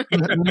gender. Shout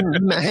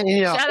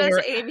out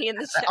to Amy in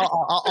the chat.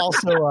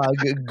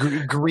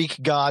 Also,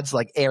 Greek gods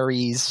like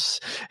Ares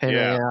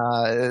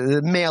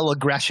and male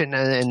aggression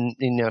and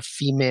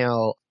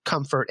female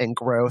comfort and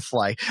growth.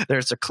 Like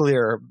there's a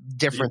clear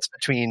difference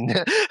between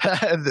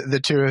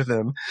the two of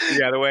them.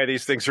 Yeah, the way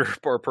these things are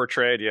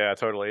portrayed. Yeah,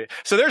 totally.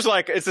 So there's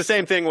it's the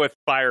same thing with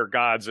fire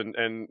gods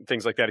and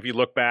things like that. If you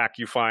look back,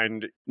 you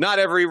find not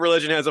every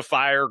religion has a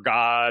fire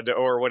god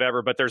or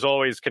whatever, but there's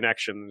always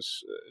connections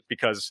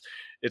because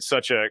it's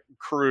such a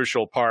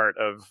crucial part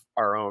of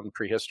our own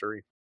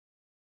prehistory.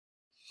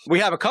 We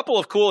have a couple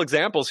of cool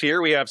examples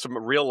here. We have some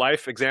real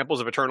life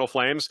examples of eternal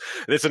flames.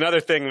 It's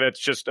another thing that's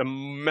just a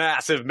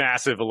massive,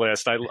 massive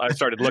list. I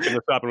started looking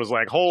this up and was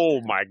like,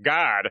 oh my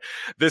God,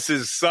 this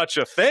is such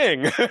a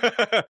thing.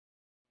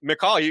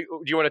 McCall, do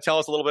you want to tell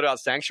us a little bit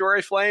about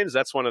sanctuary flames?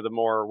 That's one of the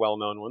more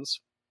well-known ones.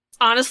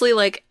 Honestly,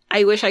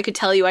 I wish I could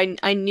tell you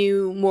I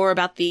knew more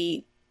about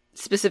the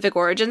specific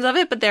origins of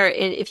it, but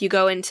if you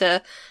go into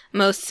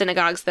most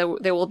synagogues,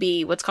 there will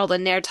be what's called a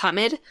ner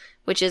tamid,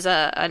 which is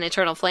an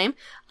eternal flame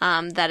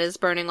that is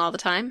burning all the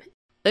time.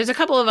 There's a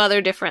couple of other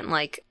different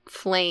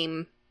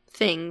flame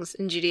things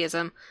in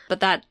Judaism, but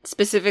that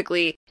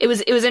specifically, it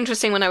was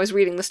interesting when I was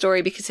reading the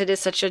story because it is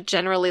such a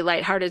generally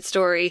lighthearted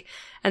story,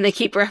 and they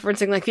keep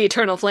referencing the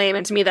eternal flame,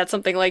 and to me that's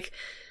something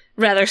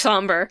rather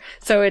somber.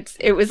 So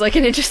it was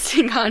an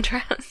interesting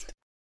contrast.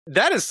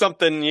 That is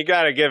something you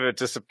got to give it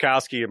to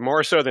Sapkowski,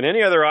 more so than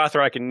any other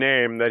author I can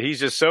name, that he's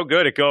just so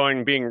good at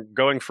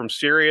going from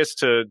serious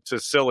to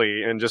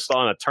silly and just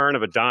on a turn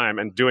of a dime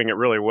and doing it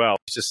really well.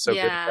 He's just so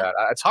good at that.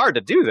 It's hard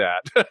to do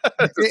that.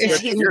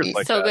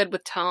 He's so good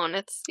with tone.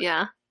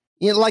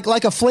 Yeah,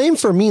 like a flame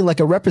for me,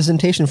 like a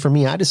representation for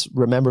me. I just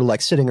remember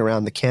sitting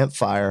around the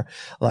campfire,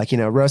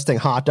 roasting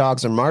hot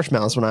dogs and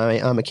marshmallows when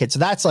I'm a kid. So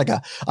that's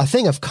a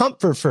thing of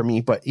comfort for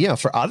me. But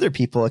for other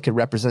people, it could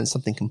represent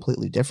something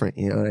completely different.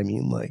 You know what I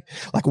mean? Like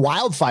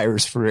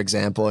wildfires, for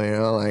example.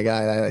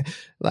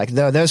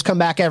 Those come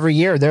back every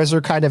year. Those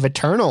are kind of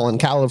eternal in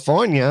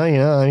California.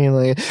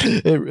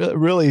 It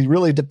really,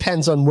 really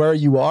depends on where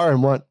you are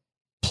and what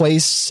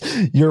place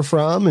you're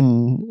from,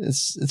 and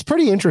it's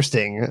pretty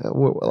interesting,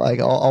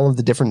 all of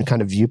the different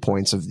kind of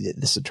viewpoints of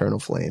this eternal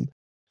flame.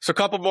 So a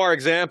couple more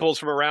examples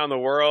from around the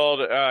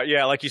world.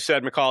 Like you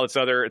said, McCall,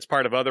 it's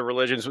part of other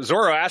religions.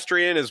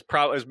 Zoroastrian is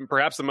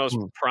perhaps the most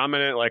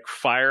prominent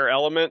fire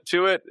element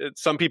to it.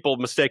 Some people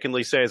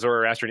mistakenly say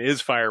Zoroastrian is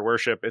fire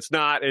worship. It's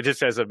not. It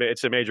just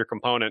it's a major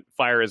component.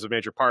 Fire is a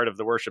major part of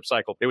the worship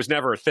cycle. It was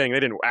never a thing. They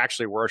didn't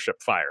actually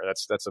worship fire.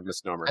 That's a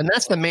misnomer. And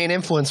that's the main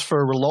influence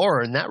for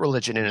lore in that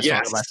religion, in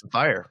Song of Ice and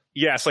Fire.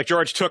 Yes,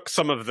 George took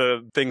some of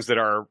the things that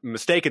are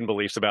mistaken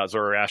beliefs about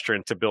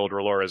Zoroastrian to build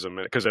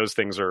R'hllorism, because those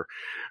things are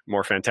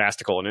more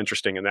fantastical and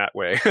interesting in that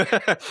way.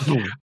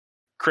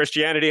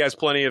 Christianity has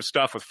plenty of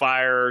stuff with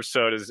fire,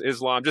 so does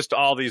Islam. Just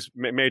all these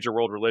major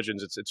world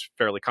religions, it's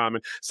fairly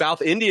common.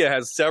 South India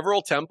has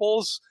several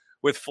temples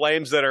with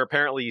flames that are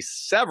apparently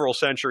several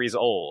centuries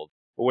old,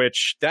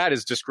 which that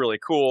is just really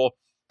cool.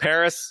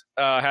 Paris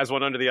has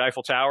one under the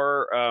Eiffel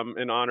Tower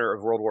in honor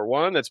of World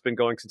War I that's been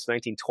going since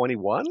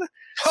 1921.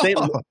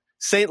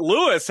 St.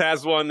 Louis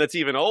has one that's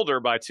even older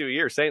by 2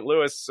 years. St.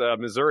 Louis,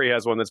 Missouri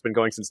has one that's been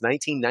going since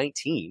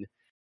 1919.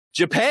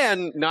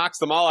 Japan knocks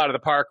them all out of the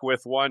park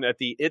with one at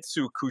the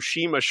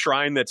Itsukushima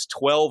Shrine that's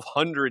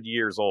 1,200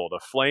 years old, a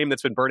flame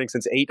that's been burning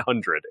since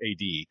 800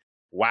 AD.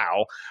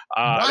 Wow.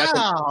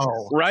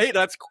 Right?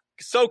 That's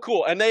so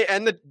cool.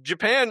 And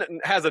Japan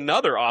has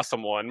another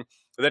awesome one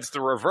that's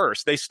the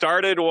reverse. They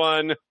started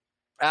one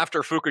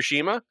after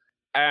Fukushima,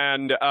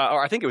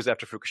 or I think it was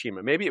after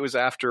Fukushima. Maybe it was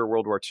after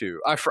World War II.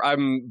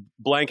 I'm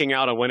blanking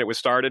out on when it was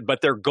started,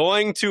 but they're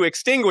going to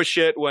extinguish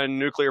it when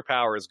nuclear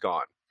power is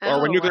gone,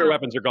 or when nuclear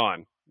weapons are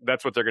gone.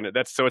 That's what they're going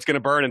to, so it's going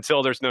to burn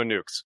until there's no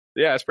nukes.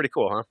 Yeah, it's pretty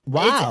cool, huh?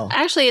 Wow.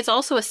 It's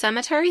also a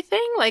cemetery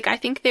thing. I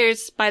think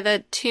there's, by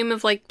the tomb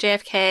of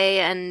JFK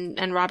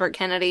and Robert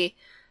Kennedy,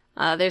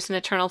 there's an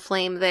eternal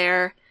flame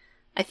there.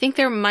 I think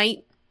there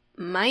might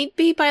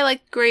be by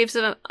graves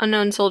of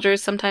unknown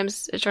soldiers,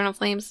 sometimes eternal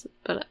flames,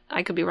 but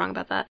I could be wrong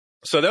about that.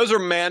 So those are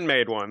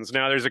man-made ones.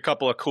 Now there's a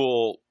couple of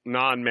cool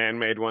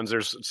non-man-made ones.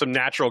 There's some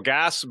natural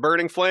gas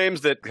burning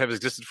flames that have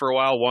existed for a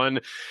while.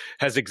 One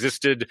has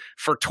existed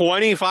for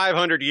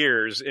 2,500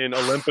 years in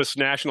Olympus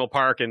National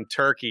Park in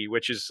Turkey,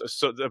 which is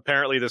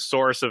apparently the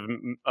source of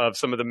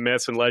some of the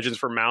myths and legends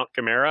for Mount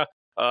Chimera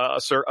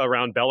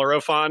around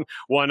Bellerophon.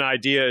 One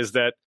idea is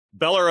that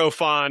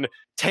Bellerophon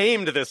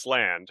tamed this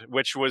land,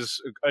 which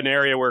was an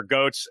area where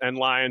goats and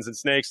lions and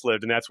snakes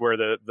lived, and that's where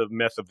the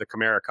myth of the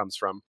Chimera comes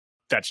from.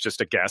 That's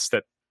just a guess,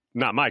 that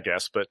not my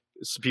guess, but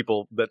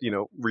people that,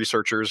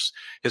 researchers,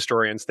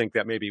 historians think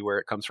that may be where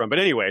it comes from. But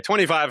anyway,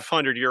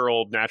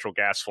 2,500-year-old natural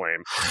gas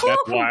flame.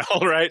 That's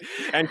wild, right?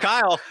 And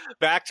Kyle,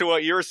 back to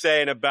what you were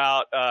saying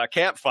about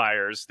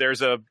campfires.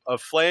 There's a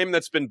flame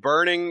that's been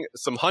burning.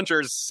 Some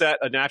hunters set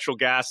a natural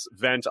gas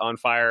vent on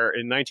fire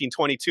in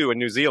 1922 in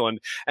New Zealand,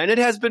 and it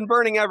has been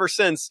burning ever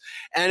since.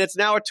 And it's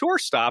now a tour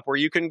stop where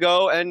you can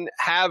go and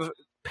have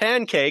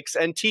pancakes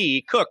and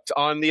tea cooked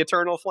on the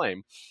eternal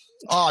flame.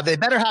 Oh, they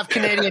better have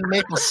Canadian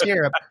maple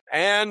syrup.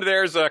 And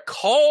there's a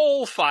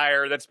coal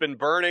fire that's been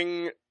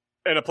burning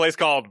in a place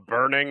called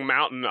Burning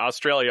Mountain,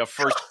 Australia,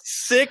 for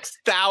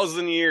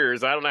 6,000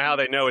 years. I don't know how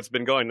they know it's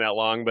been going that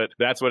long, but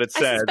that's what it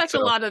said. I suspect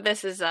a lot of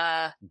this is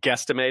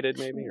guesstimated,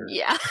 maybe? Or...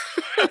 Yeah.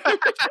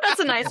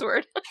 That's a nice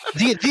word.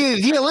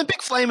 The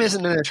Olympic flame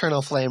isn't an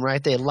eternal flame,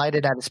 right? They light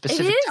it at a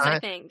specific time. I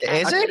think.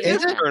 Is it?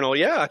 Is it? Eternal,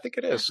 yeah, I think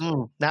it is.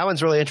 That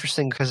one's really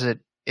interesting because it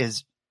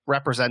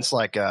represents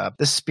like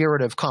the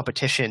spirit of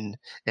competition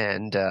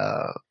and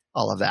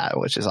all of that,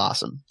 which is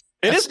awesome.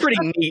 It is pretty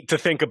neat to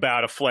think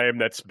about a flame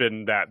that's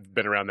been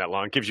around that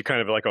long. It gives you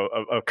kind of like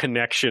a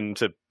connection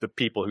to the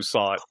people who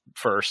saw it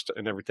first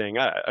and everything.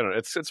 I don't know.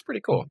 It's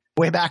pretty cool.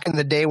 Way back in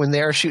the day when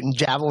they were shooting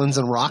javelins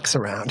and rocks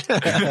around.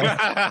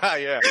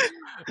 Yeah.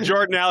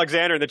 Jordan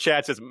Alexander in the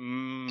chat says,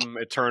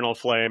 eternal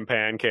flame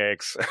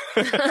pancakes.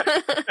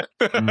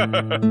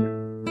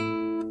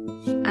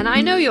 And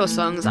I know your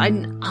songs. I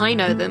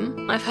know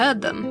them. I've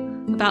heard them.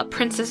 About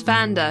Princess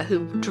Vanda,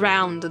 who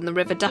drowned in the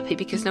River Duppy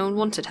because no one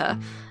wanted her.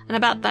 And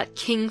about that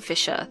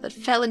kingfisher that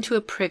fell into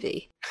a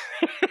privy.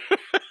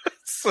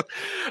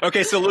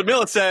 Okay, so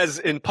Ludmilla says,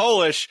 in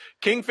Polish,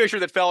 kingfisher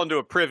that fell into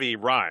a privy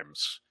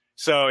rhymes.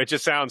 So it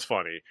just sounds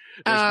funny.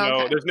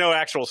 There's no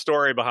actual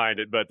story behind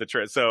it, but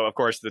so of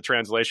course the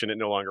translation, it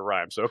no longer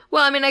rhymes. So,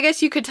 well, I mean, I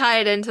guess you could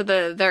tie it into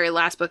the very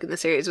last book in the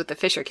series with the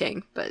Fisher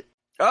King, but...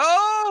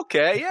 Oh,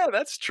 okay. Yeah,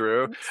 that's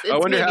true. It's I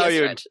wonder how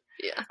you.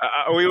 Yeah.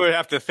 We would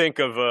have to think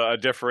of a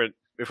different,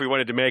 if we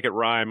wanted to make it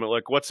rhyme.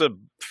 Like, what's a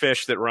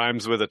fish that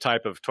rhymes with a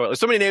type of toilet? There's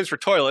so many names for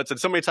toilets and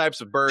so many types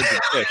of birds and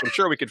fish. I'm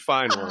sure we could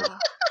find one.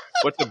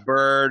 What's a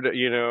bird?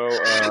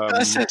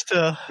 That's just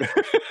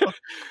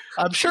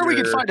I'm sure we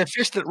could find a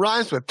fish that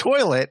rhymes with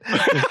toilet.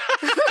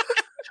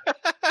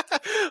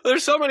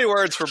 There's so many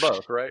words for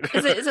both, right?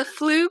 Is a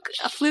fluke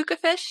a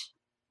fish?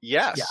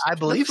 Yes. Yeah, I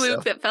believe the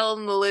fluke that fell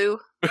in the loo.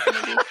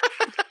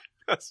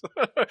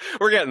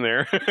 We're getting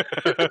there.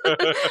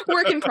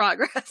 Work in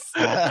progress.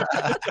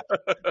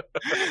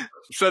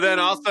 So then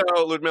also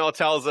Ludmilla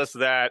tells us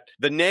that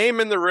the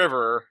name in the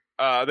river,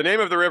 the name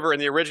of the river in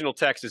the original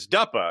text is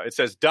Duppa. It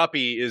says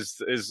Duppy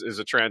is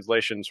a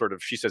translation, sort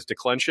of, she says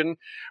declension,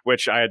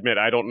 which I admit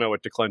I don't know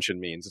what declension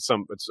means.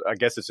 I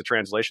guess it's a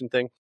translation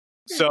thing.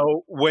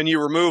 So when you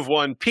remove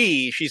one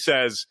P, she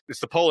says it's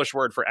the Polish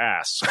word for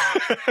ass.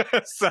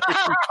 So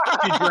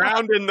she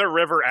drowned in the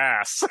river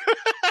ass.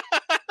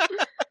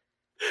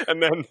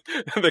 And then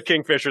the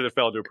kingfisher that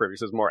fell into a privy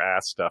says more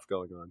ass stuff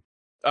going on.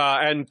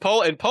 And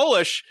in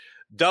Polish,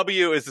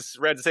 W is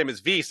read the same as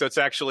V, so it's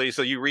actually,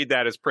 so you read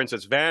that as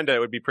Princess Vanda, it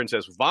would be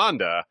Princess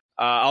Wanda.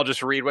 I'll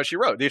just read what she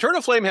wrote. The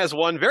Eternal Flame has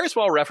one very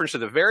small reference to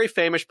the very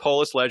famous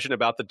Polish legend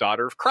about the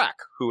daughter of Krak,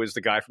 who is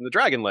the guy from the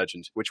Dragon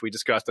Legend, which we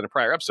discussed in a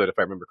prior episode, if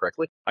I remember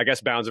correctly. I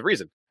guess Bounds of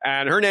Reason.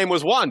 And her name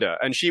was Wanda,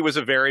 and she was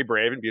a very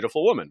brave and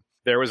beautiful woman.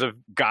 There was a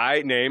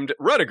guy named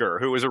Rudiger,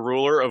 who was a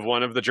ruler of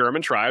one of the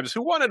German tribes,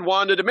 who wanted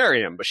Wanda to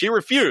marry him, but she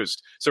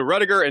refused. So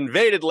Rudiger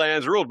invaded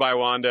lands ruled by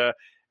Wanda,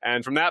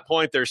 and from that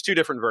point, there's two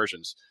different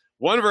versions.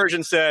 One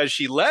version says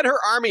she led her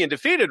army and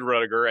defeated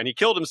Rudiger, and he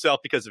killed himself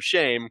because of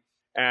shame,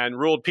 and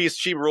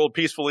she ruled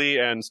peacefully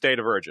and stayed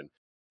a virgin.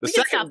 We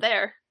can stop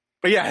there.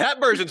 But yeah, that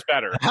version's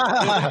better.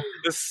 The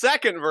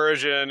second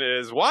version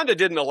is Wanda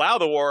didn't want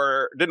the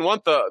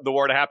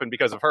war to happen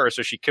because of her,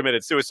 so she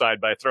committed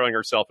suicide by throwing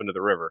herself into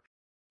the river.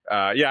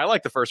 Yeah, I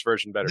like the first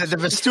version better. The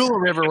Vistula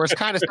River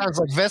kind of sounds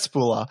like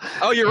Vespula.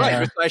 Oh, you're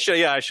right. I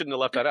shouldn't have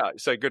left that out.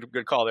 So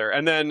good call there.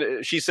 And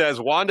then she says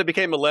Wanda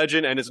became a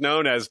legend and is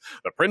known as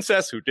the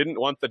princess who didn't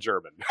want the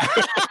German.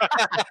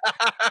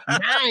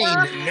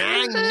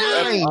 Nine.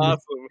 That's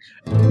awesome.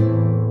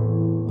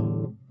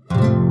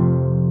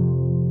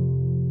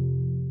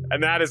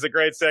 And that is a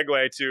great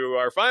segue to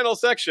our final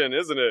section,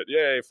 isn't it?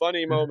 Yay,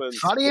 funny moments.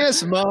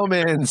 Funniest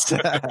moments.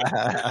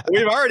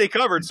 We've already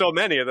covered so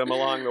many of them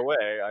along the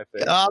way, I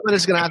think. I'm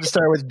just going to have to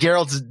start with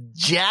Geralt's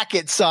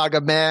jacket saga,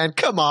 man.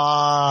 Come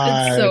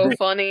on. It's so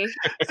funny.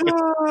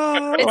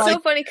 It's so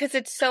funny because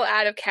it's so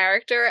out of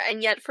character,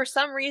 and yet for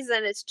some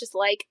reason it's just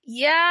like,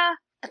 yeah,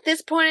 at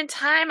this point in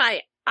time, I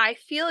I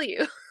feel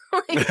you.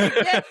 Like,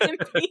 yeah, him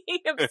being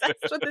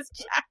obsessed with his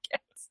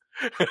jackets.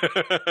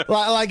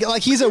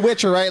 like he's a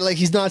witcher, right? Like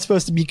he's not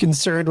supposed to be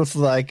concerned with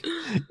like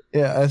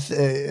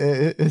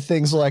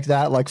things like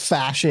that, like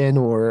fashion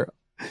or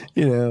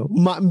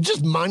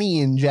just money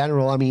in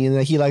general. I mean,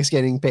 he likes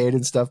getting paid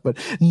and stuff, but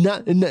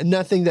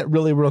nothing that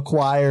really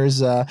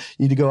requires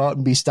you to go out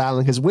and be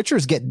styling, because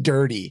witchers get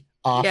dirty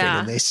often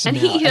and they smell.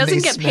 And he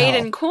doesn't get paid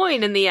in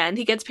coin in the end.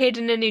 He gets paid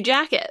in a new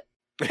jacket.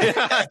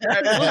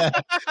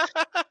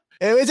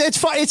 It's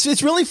fun.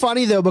 It's really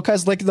funny though,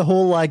 because like the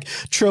whole like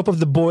trope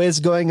of the boys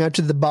going out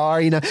to the bar,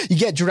 you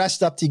get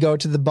dressed up to go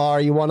to the bar.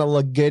 You want to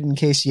look good in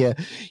case you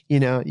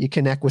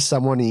connect with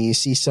someone and you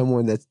see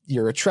someone that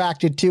you're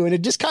attracted to. And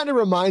it just kind of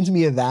reminds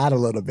me of that a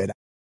little bit.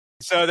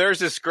 So there's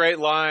this great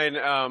line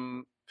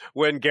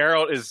when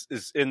Geralt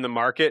is in the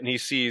market and he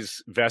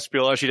sees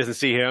Vespula. She doesn't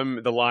see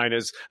him. The line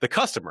is, "The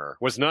customer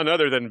was none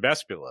other than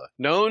Vespula,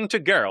 known to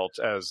Geralt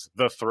as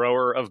the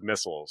thrower of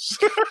missiles."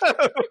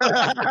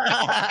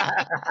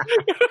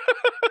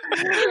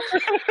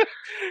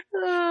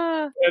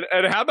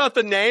 And how about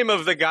the name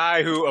of the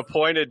guy who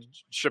appointed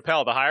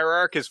Chappelle, the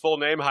hierarch? His full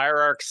name,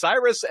 Hierarch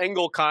Cyrus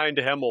Engelkind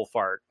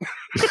Hemmelfart.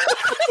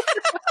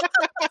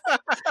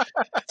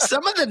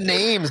 Some of the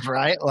names,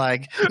 right?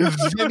 Like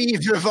Vinny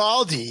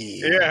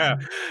Vivaldi. Yeah.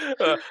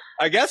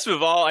 I guess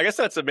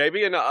that's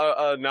maybe a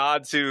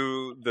nod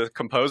to the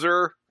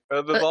composer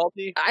of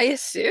Vivaldi. I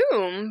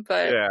assume,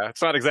 but yeah,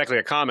 it's not exactly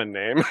a common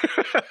name.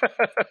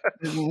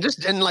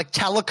 Just and like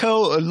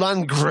Teleco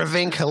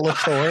Lundgrivink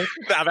Latour.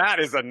 Now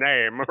that is a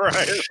name,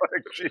 right?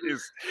 Like,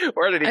 jeez,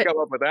 where did he come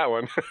up with that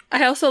one?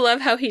 I also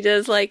love how he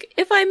does, like,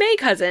 "If I may,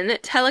 cousin,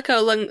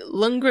 Teleco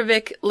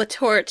Lundgrivik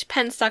Latort,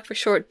 Penstock for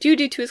short, due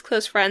to his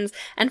close friends,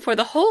 and for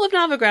the whole of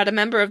Novigrad, a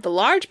member of the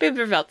large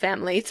Bibervelt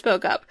family,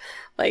 spoke up."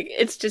 Like,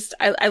 it's just,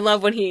 I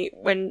love when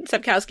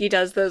Sapkowski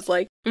does those,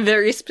 like,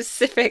 very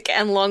specific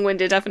and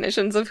long-winded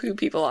definitions of who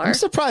people are. I'm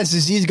surprised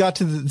Aziz got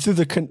through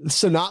the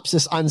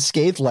synopsis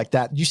unscathed like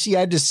that. You see,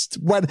 I just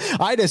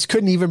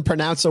couldn't even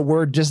pronounce a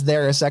word just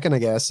there a second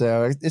ago.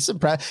 So it's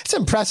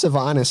impressive,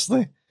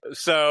 honestly.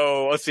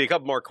 So let's see, a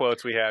couple more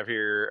quotes we have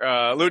here.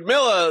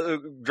 Ludmilla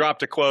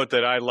dropped a quote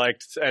that I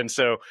liked, and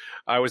so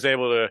I was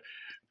able to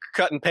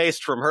cut and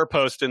paste from her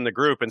post in the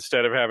group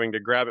instead of having to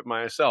grab it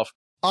myself.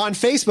 On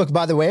Facebook,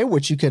 by the way,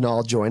 which you can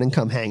all join and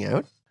come hang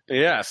out.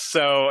 Yes.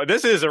 So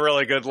this is a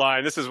really good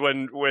line. This is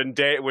when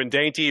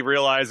Dainty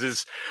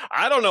realizes,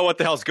 I don't know what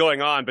the hell's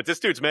going on, but this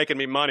dude's making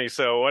me money.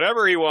 So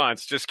whatever he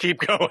wants, just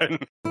keep going.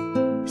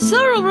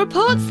 "Sorrel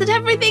reports that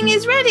everything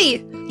is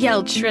ready,"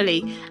 yelled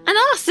shrilly, "and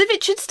asks if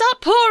it should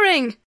start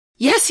pouring."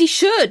 "Yes, he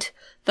should,"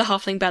 the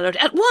halfling bellowed,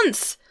 "at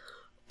once."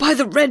 "By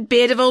the red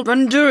beard of old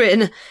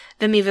Rundurin,"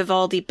 Vimy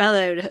Vivaldi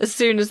bellowed as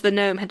soon as the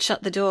gnome had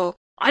shut the door.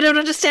 "I don't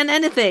understand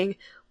anything.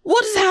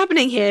 What is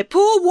happening here?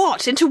 Pour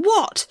what? Into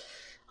what?"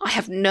 "I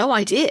have no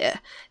idea,"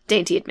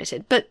 Dainty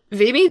admitted, "but,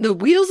 Vimy, the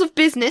wheels of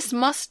business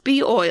must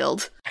be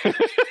oiled."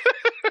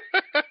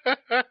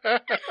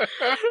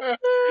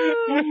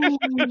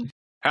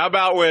 How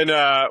about when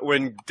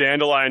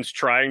Dandelion's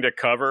trying to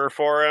cover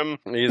for him?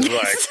 He's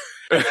like,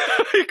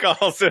 he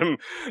calls him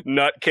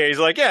Nutcase.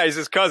 Like, yeah, he's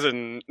his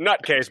cousin,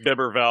 Nutcase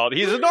Biberveld.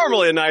 He's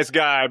normally a nice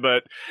guy,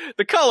 but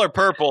the color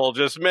purple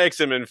just makes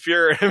him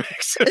infuriated.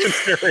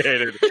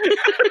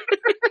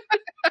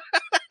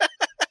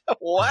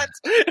 What?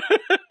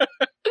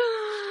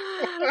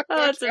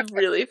 Oh, that's a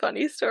really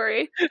funny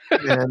story.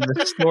 And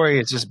the story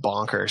is just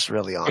bonkers,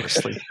 really,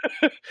 honestly.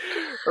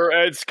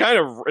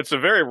 It's a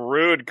very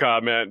rude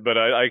comment, but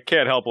I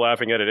can't help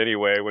laughing at it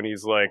anyway when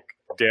he's like,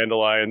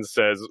 Dandelion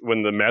says,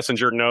 when the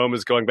messenger gnome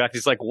is going back,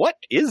 he's like, "What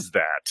is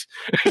that?"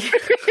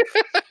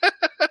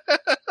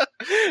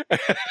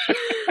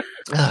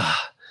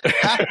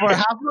 half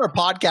of our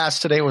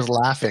podcast today was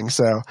laughing,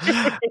 so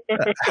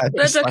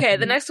that's okay.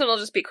 The next one will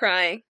just be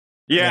crying.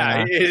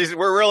 Yeah.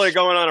 We're really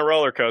going on a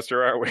roller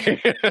coaster, aren't we?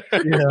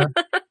 Yeah.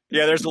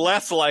 Yeah, there's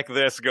less like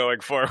this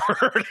going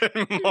forward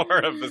and more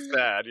of the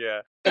sad, yeah.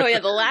 Oh yeah,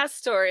 the last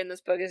story in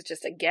this book is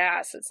just a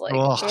gas. It's like,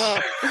 nothing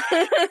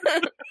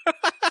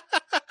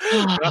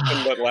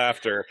but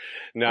laughter.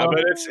 No,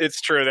 but it's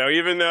true though.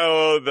 Even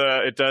though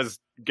it does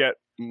get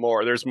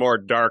more, there's more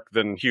dark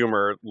than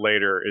humor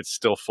later, it's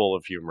still full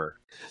of humor.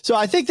 So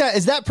I think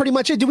is that pretty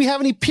much it. Do we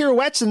have any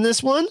pirouettes in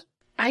this one?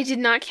 I did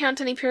not count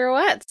any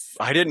pirouettes.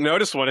 I didn't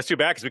notice one. It's too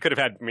bad because we could have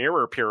had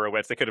mirror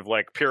pirouettes. They could have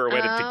like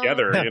pirouetted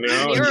together, you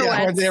know?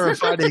 Yeah, they were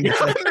funny.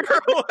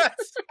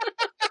 Pirouettes.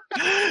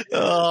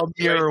 Oh,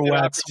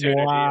 pirouettes.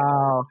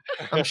 Wow.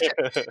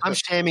 I'm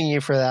shaming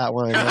you for that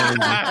one.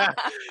 That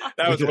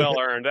was well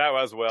earned. That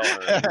was well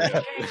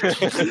earned.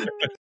 Yeah.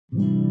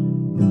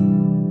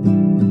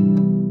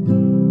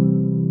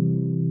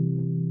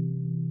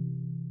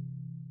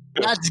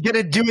 That's going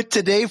to do it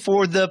today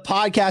for the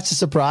podcast of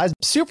surprise.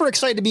 Super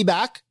excited to be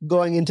back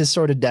going into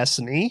Sword of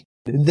Destiny.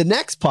 The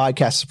next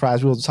podcast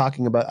surprise, we'll be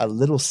talking about a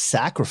little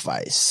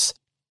sacrifice.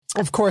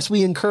 Of course,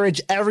 we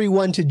encourage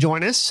everyone to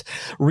join us,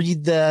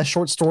 read the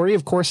short story,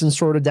 of course, in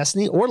Sword of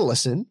Destiny, or to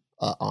listen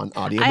on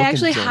audio. I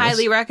actually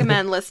highly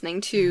recommend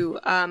listening to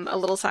A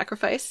Little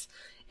Sacrifice.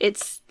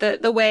 It's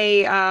the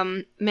way,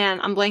 man,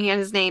 I'm blanking on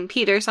his name,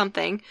 Peter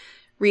something,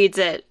 reads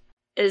it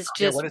is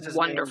just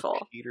wonderful.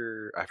 Name?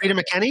 Peter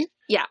McKenney?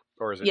 Yeah.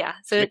 Or is it Yeah.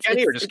 So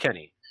McKenney or just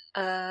Kenny?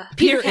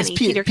 Peter Kenny.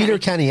 Peter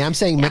Kenny. I'm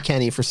saying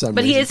McKenney for some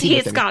but reason. He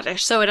is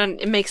Scottish, so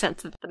it makes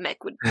sense that the Mick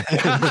would.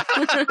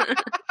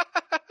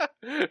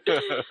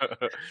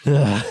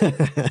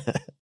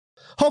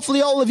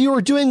 Hopefully all of you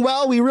are doing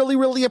well. We really,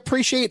 really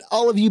appreciate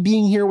all of you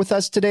being here with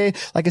us today.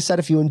 Like I said,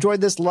 if you enjoyed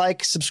this,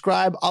 like,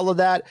 subscribe, all of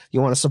that. You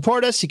want to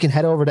support us, you can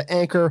head over to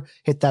Anchor,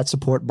 hit that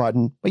support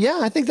button. But yeah,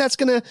 I think that's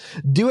going to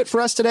do it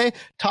for us today.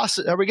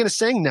 Are we going to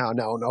sing? No.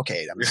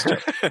 Okay.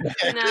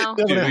 No.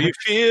 Do you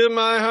feel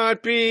my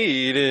heart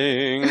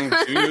beating?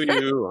 Do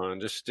you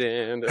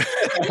understand? That's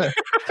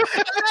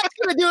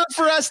going to do it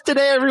for us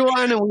today,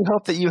 everyone. And we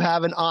hope that you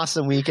have an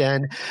awesome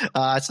weekend.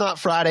 It's not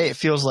Friday. It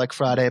feels like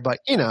Friday, but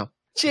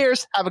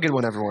cheers. Have a good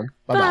one, everyone.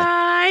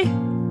 Bye-bye.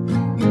 Bye.